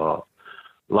 I got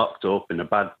locked up in a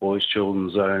bad boys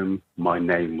children's home. My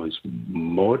name was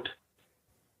Mud.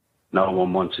 No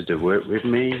one wanted to work with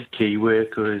me, key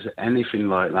workers, anything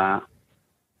like that.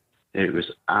 It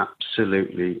was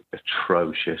absolutely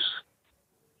atrocious.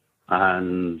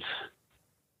 And,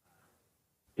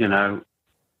 you know,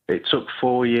 it took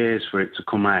 4 years for it to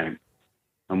come out.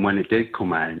 And when it did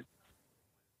come out,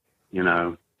 you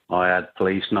know, I had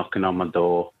police knocking on my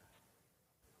door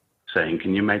saying,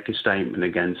 can you make a statement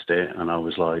against it? And I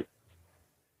was like,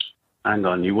 hang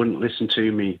on, you wouldn't listen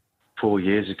to me 4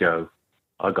 years ago.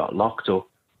 I got locked up.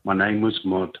 My name was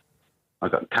Mud. I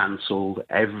got cancelled,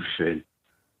 everything.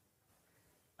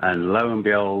 And lo and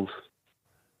behold,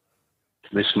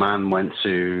 this man went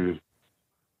in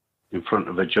front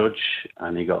of a judge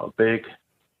and he got a big,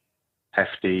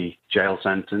 hefty jail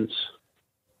sentence.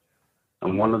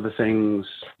 And one of the things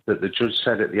that the judge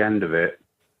said at the end of it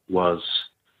was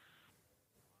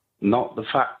not the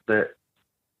fact that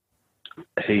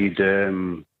he'd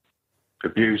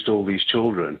abused all these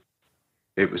children.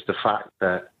 It was the fact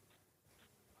that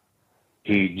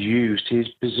he'd used his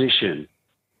position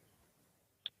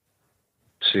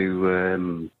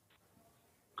to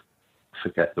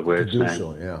forget the words now.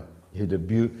 So, yeah. He'd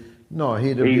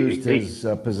abused his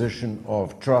position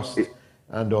of trust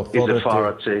and authority. His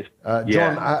authority.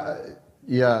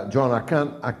 John,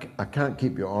 I can't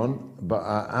keep you on, but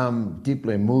I am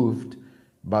deeply moved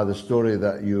by the story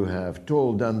that you have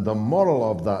told. And the moral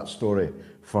of that story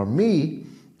for me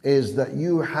is that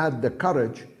you had the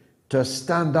courage to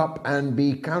stand up and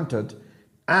be counted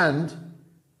and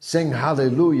sing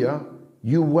hallelujah.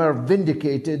 You were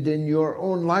vindicated in your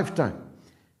own lifetime.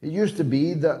 It used to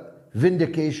be that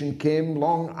vindication came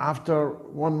long after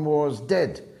one was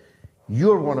dead.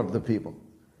 You're one of the people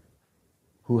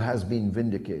who has been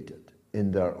vindicated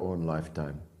in their own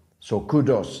lifetime. So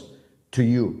kudos to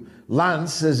you.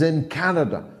 Lance is in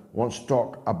Canada, wants to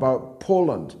talk about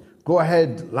Poland. Go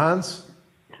ahead, Lance.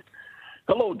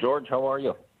 Hello, George. How are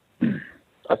you?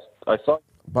 I saw.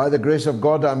 By the grace of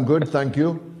God, I'm good, thank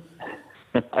you.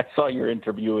 I saw your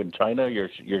interview in China, your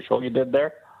show you did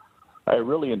there. I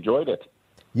really enjoyed it.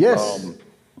 Yes.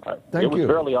 Thank you. It was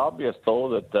fairly obvious,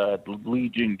 though, that Li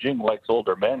Jingjing likes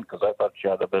older men, because I thought she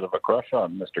had a bit of a crush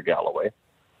on Mr. Galloway.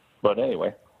 But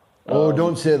anyway. Oh,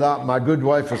 don't say that. My good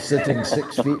wife is sitting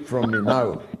 6 feet from me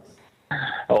now.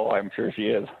 Oh, I'm sure she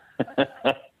is.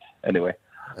 Anyway.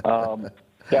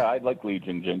 Yeah, I like Li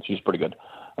Jingjing. She's pretty good.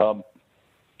 What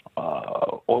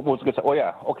was I going to say? Oh,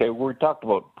 yeah. Okay, we talked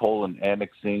about Poland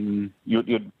annexing.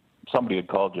 Somebody had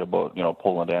called you about,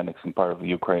 Poland annexing part of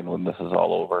Ukraine when this is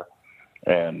all over.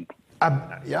 And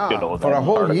for a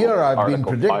whole year I've been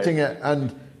predicting it,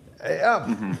 and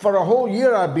for a whole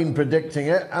year I've been predicting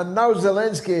it, and now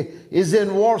Zelensky is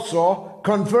in Warsaw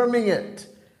confirming it.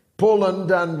 Poland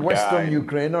and Western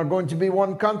Ukraine are going to be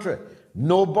one country,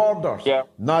 no borders,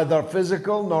 neither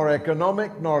physical nor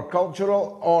economic nor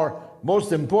cultural, or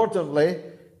most importantly,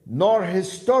 nor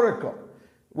historical,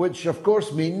 which of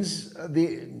course means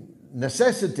the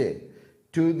necessity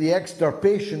to the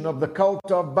extirpation of the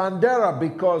cult of Bandera,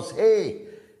 because, hey,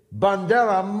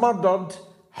 Bandera murdered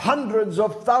hundreds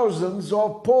of thousands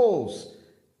of Poles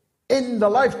in the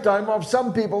lifetime of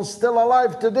some people still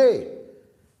alive today.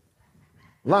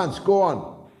 Lance, go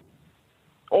on.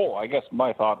 Oh, I guess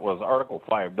my thought was Article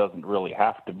 5 doesn't really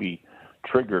have to be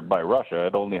triggered by Russia.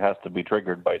 It only has to be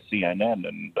triggered by CNN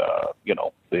and,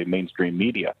 the mainstream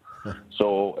media.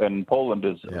 So, and Poland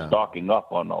is stocking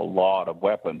up on a lot of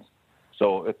weapons.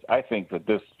 So I think that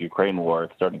this Ukraine war,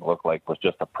 it's starting to look like, was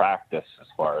just a practice as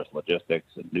far as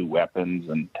logistics and new weapons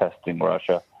and testing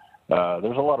Russia.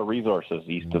 There's a lot of resources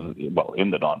in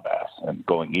the Donbass and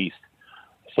going east.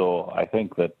 So I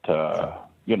think that,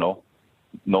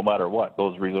 no matter what,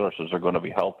 those resources are going to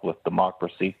be helped with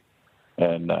democracy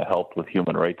and helped with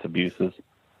human rights abuses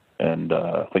and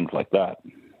things like that.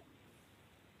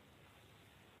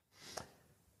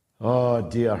 Oh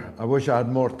dear, I wish I had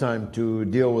more time to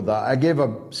deal with that. I gave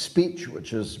a speech which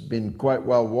has been quite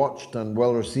well watched and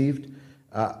well received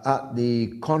at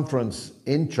the conference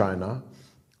in China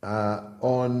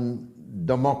on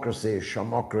democracy,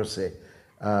 shamocracy,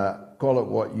 call it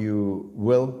what you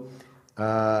will.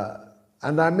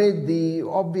 And I made the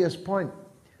obvious point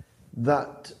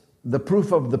that the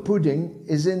proof of the pudding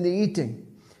is in the eating.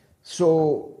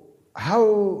 So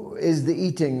how is the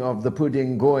eating of the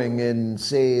pudding going in,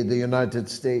 say, the United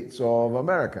States of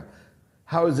America?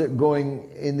 How is it going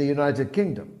in the United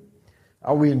Kingdom?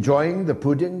 Are we enjoying the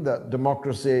pudding that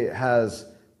democracy has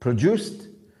produced?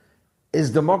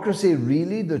 Is democracy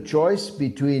really the choice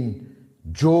between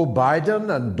Joe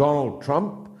Biden and Donald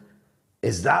Trump?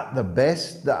 Is that the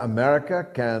best that America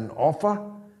can offer?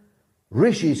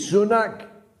 Rishi Sunak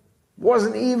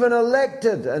wasn't even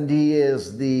elected, and he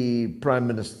is the Prime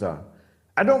Minister.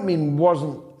 I don't mean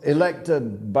wasn't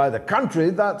elected by the country,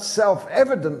 that's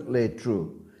self-evidently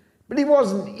true. But he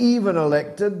wasn't even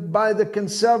elected by the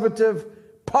Conservative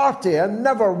Party and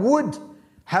never would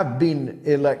have been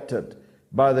elected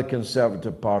by the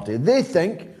Conservative Party. They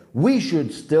think we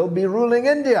should still be ruling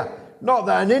India, not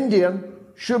that an Indian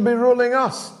should be ruling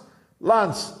us.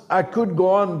 Lance, I could go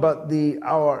on, but the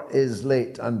hour is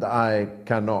late and I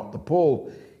cannot. The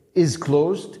poll is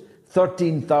closed.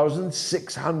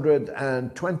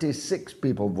 13,626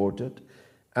 people voted,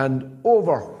 and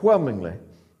overwhelmingly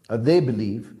they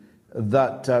believe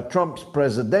that Trump's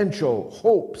presidential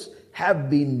hopes have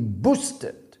been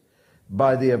boosted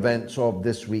by the events of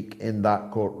this week in that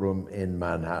courtroom in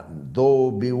Manhattan.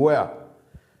 Though beware,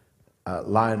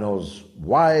 Lionel's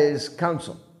wise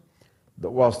counsel, that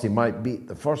whilst he might beat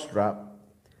the first rap,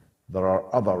 there are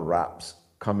other raps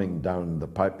coming down the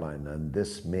pipeline, and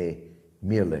this may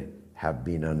merely have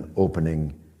been an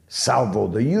opening salvo.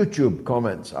 The YouTube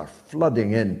comments are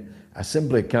flooding in. I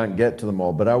simply can't get to them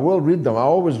all, but I will read them. I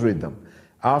always read them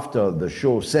after the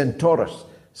show. Centaurus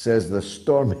says the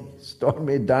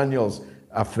Stormy Daniels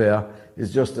affair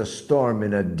is just a storm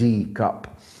in a D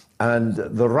cup. And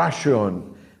the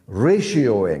ratioing,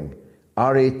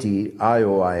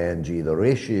 R-A-T-I-O-I-N-G, the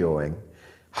ratioing,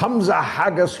 Hamza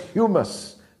Haggis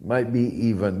humus might be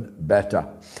even better.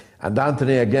 And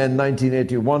Anthony again,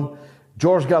 1981,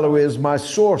 George Galloway is my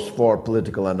source for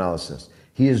political analysis.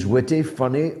 He is witty,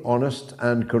 funny, honest,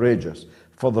 and courageous.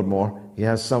 Furthermore, he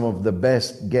has some of the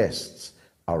best guests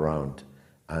around.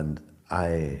 And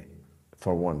I,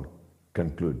 for one,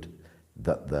 conclude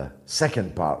that the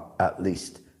second part, at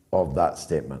least, of that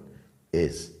statement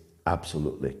is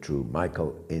absolutely true.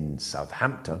 Michael in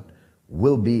Southampton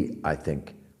will be, I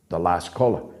think, the last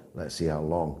caller. Let's see how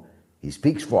long he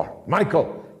speaks for.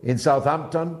 Michael in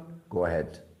Southampton, go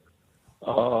ahead.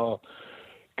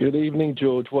 Good evening,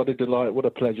 George. What a delight, what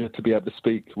a pleasure to be able to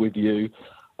speak with you.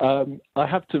 I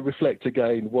have to reflect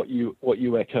again what you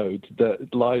echoed,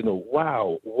 that Lionel,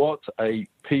 wow, what a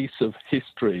piece of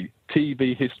history,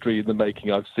 TV history in the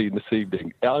making I've seen this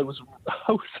evening. I was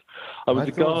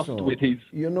aghast with his.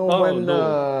 You know,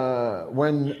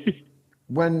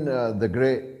 when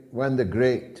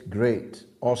the great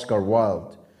Oscar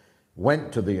Wilde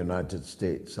went to the United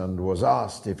States and was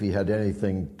asked if he had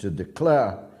anything to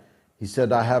declare, he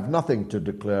said, "I have nothing to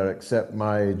declare except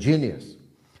my genius."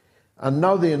 And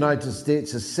now the United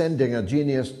States is sending a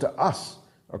genius to us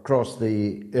across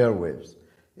the airwaves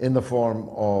in the form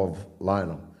of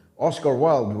Lionel. Oscar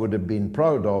Wilde would have been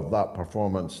proud of that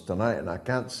performance tonight, and I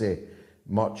can't say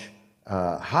much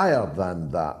higher than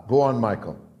that. Go on,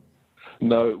 Michael.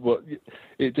 No, well,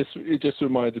 it just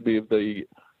reminded me of the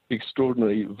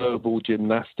extraordinary verbal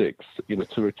gymnastics,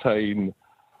 to retain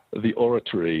the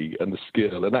oratory and the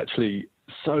skill, and actually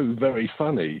so very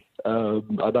funny.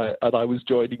 And I was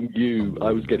joining you.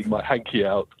 I was getting my hanky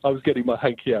out.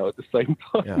 at the same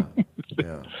time.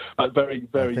 Yeah. Very,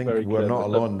 very, I think very we're clever. not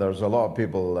alone. There's a lot of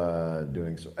people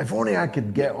doing so. If only I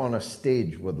could get on a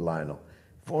stage with Lionel.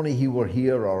 If only he were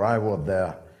here or I were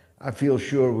there. I feel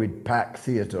sure we'd pack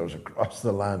theatres across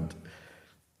the land.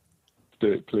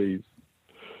 Do it, please.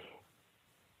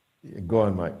 Go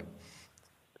on, Mike.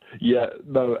 Yeah,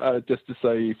 no. Just to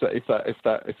say, if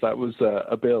that was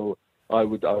a bill, I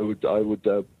would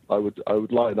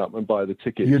line up and buy the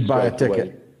ticket. You'd buy a straight away.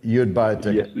 ticket. You'd buy a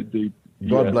ticket. Yes, indeed.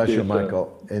 God bless you,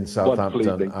 Michael, in Southampton.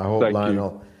 evening. I hope Thank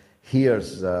Lionel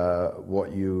hears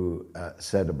what you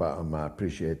said about him. I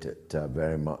appreciate it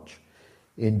very much.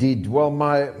 Indeed. Well,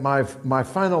 my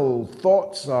final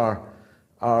thoughts are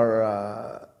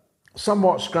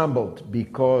somewhat scrambled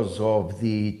because of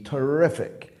the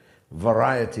terrific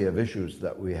variety of issues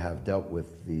that we have dealt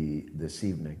with this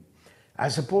evening. I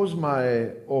suppose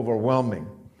my overwhelming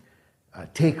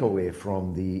takeaway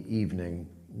from the evening,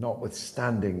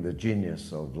 notwithstanding the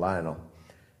genius of Lionel,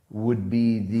 would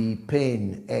be the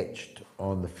pain etched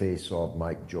on the face of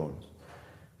Mike Jones.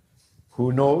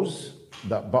 Who knows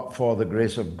that but for the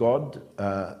grace of God,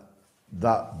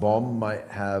 that bomb might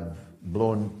have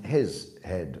blown his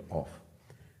head off.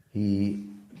 He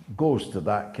goes to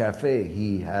that cafe.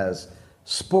 He has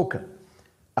spoken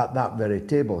at that very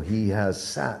table. He has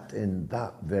sat in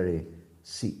that very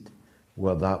seat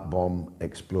where that bomb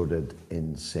exploded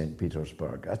in St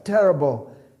Petersburg. A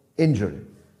terrible injury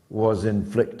was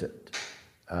inflicted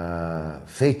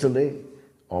fatally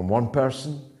on one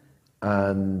person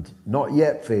and not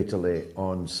yet fatally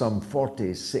on some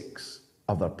 46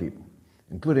 other people,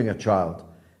 including a child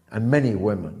and many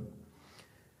women.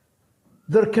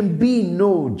 There can be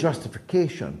no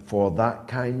justification for that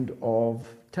kind of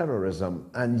terrorism,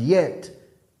 and yet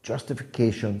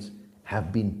justifications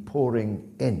have been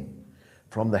pouring in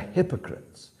from the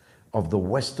hypocrites of the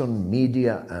Western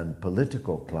media and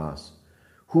political class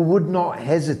who would not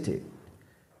hesitate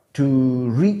to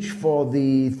reach for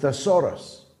the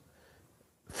thesaurus,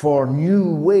 for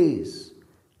new ways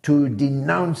to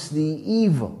denounce the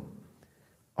evil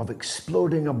of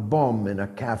exploding a bomb in a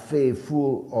cafe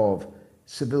full of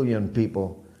civilian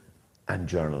people and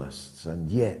journalists. And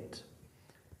yet,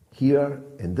 here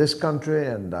in this country,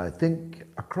 and I think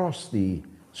across the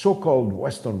so-called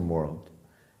Western world,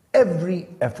 every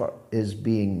effort is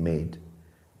being made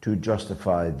to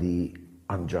justify the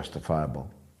unjustifiable.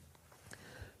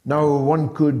 Now,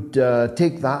 one could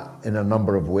take that in a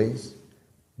number of ways,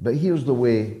 but here's the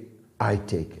way I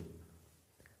take it.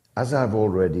 As I've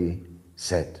already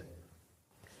said,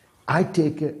 I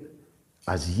take it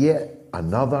as yet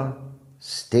another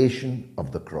station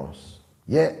of the cross,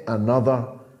 yet another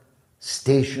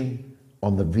station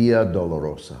on the Via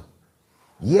Dolorosa,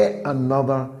 yet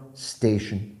another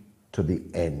station to the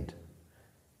end,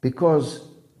 because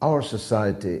our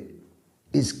society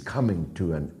is coming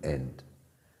to an end.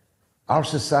 Our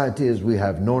society as we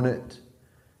have known it,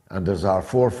 and as our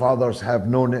forefathers have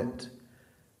known it,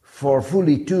 for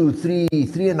fully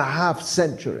 3.5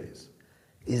 centuries,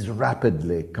 is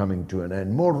rapidly coming to an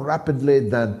end, more rapidly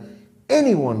than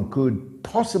anyone could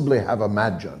possibly have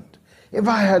imagined. If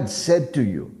I had said to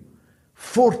you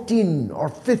 14 or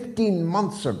 15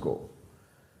 months ago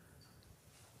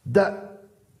that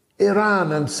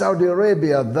Iran and Saudi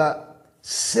Arabia, that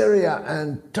Syria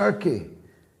and Turkey,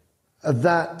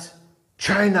 that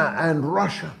China and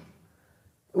Russia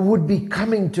would be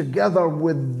coming together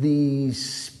with the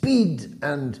speed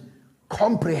and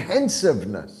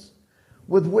comprehensiveness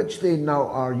with which they now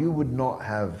are, you would not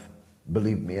have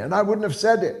believed me. And I wouldn't have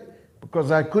said it because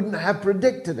I couldn't have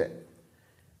predicted it.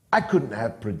 I couldn't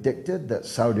have predicted that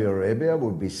Saudi Arabia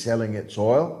would be selling its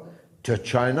oil to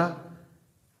China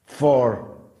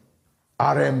for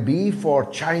RMB, for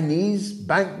Chinese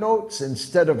banknotes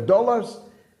instead of dollars.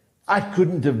 I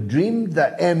couldn't have dreamed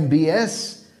that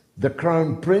MBS, the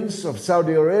Crown Prince of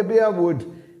Saudi Arabia, would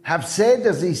have said,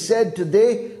 as he said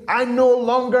today, I no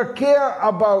longer care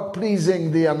about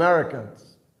pleasing the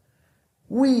Americans.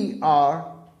 We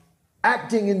are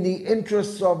acting in the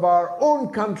interests of our own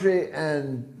country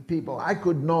and people. I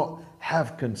could not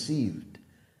have conceived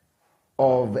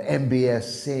of MBS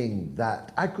saying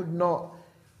that. I could not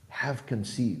have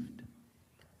conceived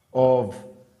of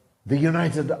the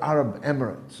United Arab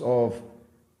Emirates, of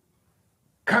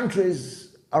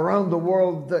countries around the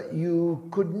world that you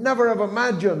could never have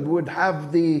imagined would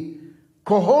have the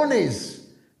cojones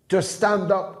to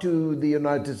stand up to the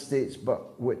United States,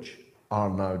 but which are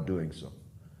now doing so.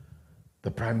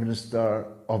 The Prime Minister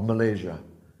of Malaysia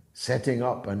setting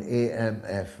up an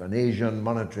AMF, an Asian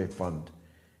Monetary Fund,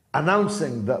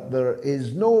 announcing that there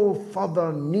is no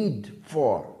further need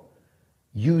for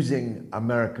using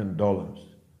American dollars.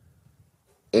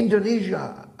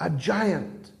 Indonesia, a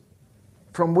giant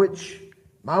from which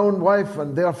my own wife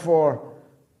and therefore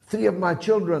 3 of my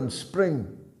children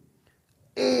spring.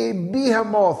 A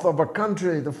behemoth of a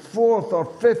country, the 4th or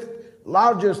 5th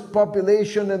largest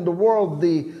population in the world,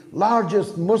 the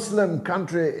largest Muslim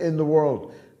country in the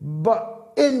world,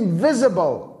 but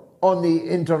invisible on the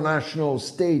international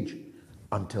stage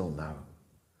until now.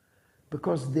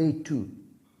 Because they too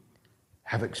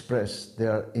have expressed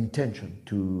their intention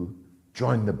to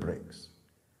join the BRICS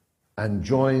and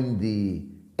join the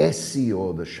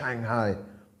SCO, the Shanghai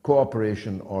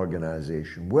Cooperation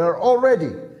Organization, where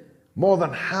already more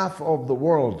than half of the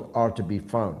world are to be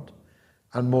found,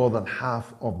 and more than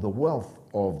half of the wealth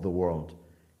of the world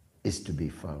is to be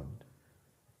found.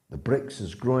 The BRICS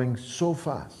is growing so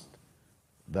fast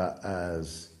that,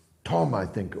 as Tom, I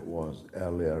think it was,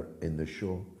 earlier in the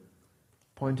show,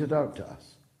 pointed out to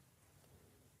us,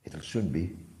 it'll soon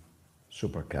be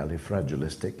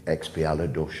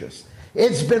supercalifragilisticexpialidocious.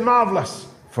 It's been marvelous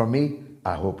for me.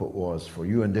 I hope it was for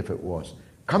you, and if it was,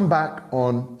 come back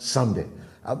on Sunday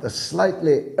at the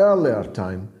slightly earlier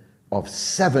time of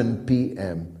 7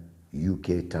 p.m.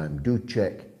 UK time. Do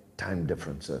check time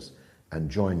differences and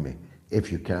join me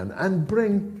if you can, and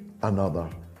bring another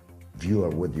viewer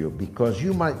with you, because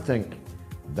you might think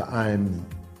that I'm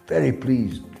very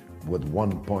pleased with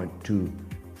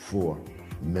 1.24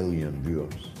 million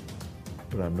viewers,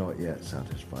 but I'm not yet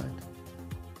satisfied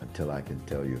until I can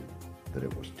tell you that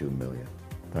it was 2 million.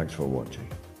 Thanks for watching.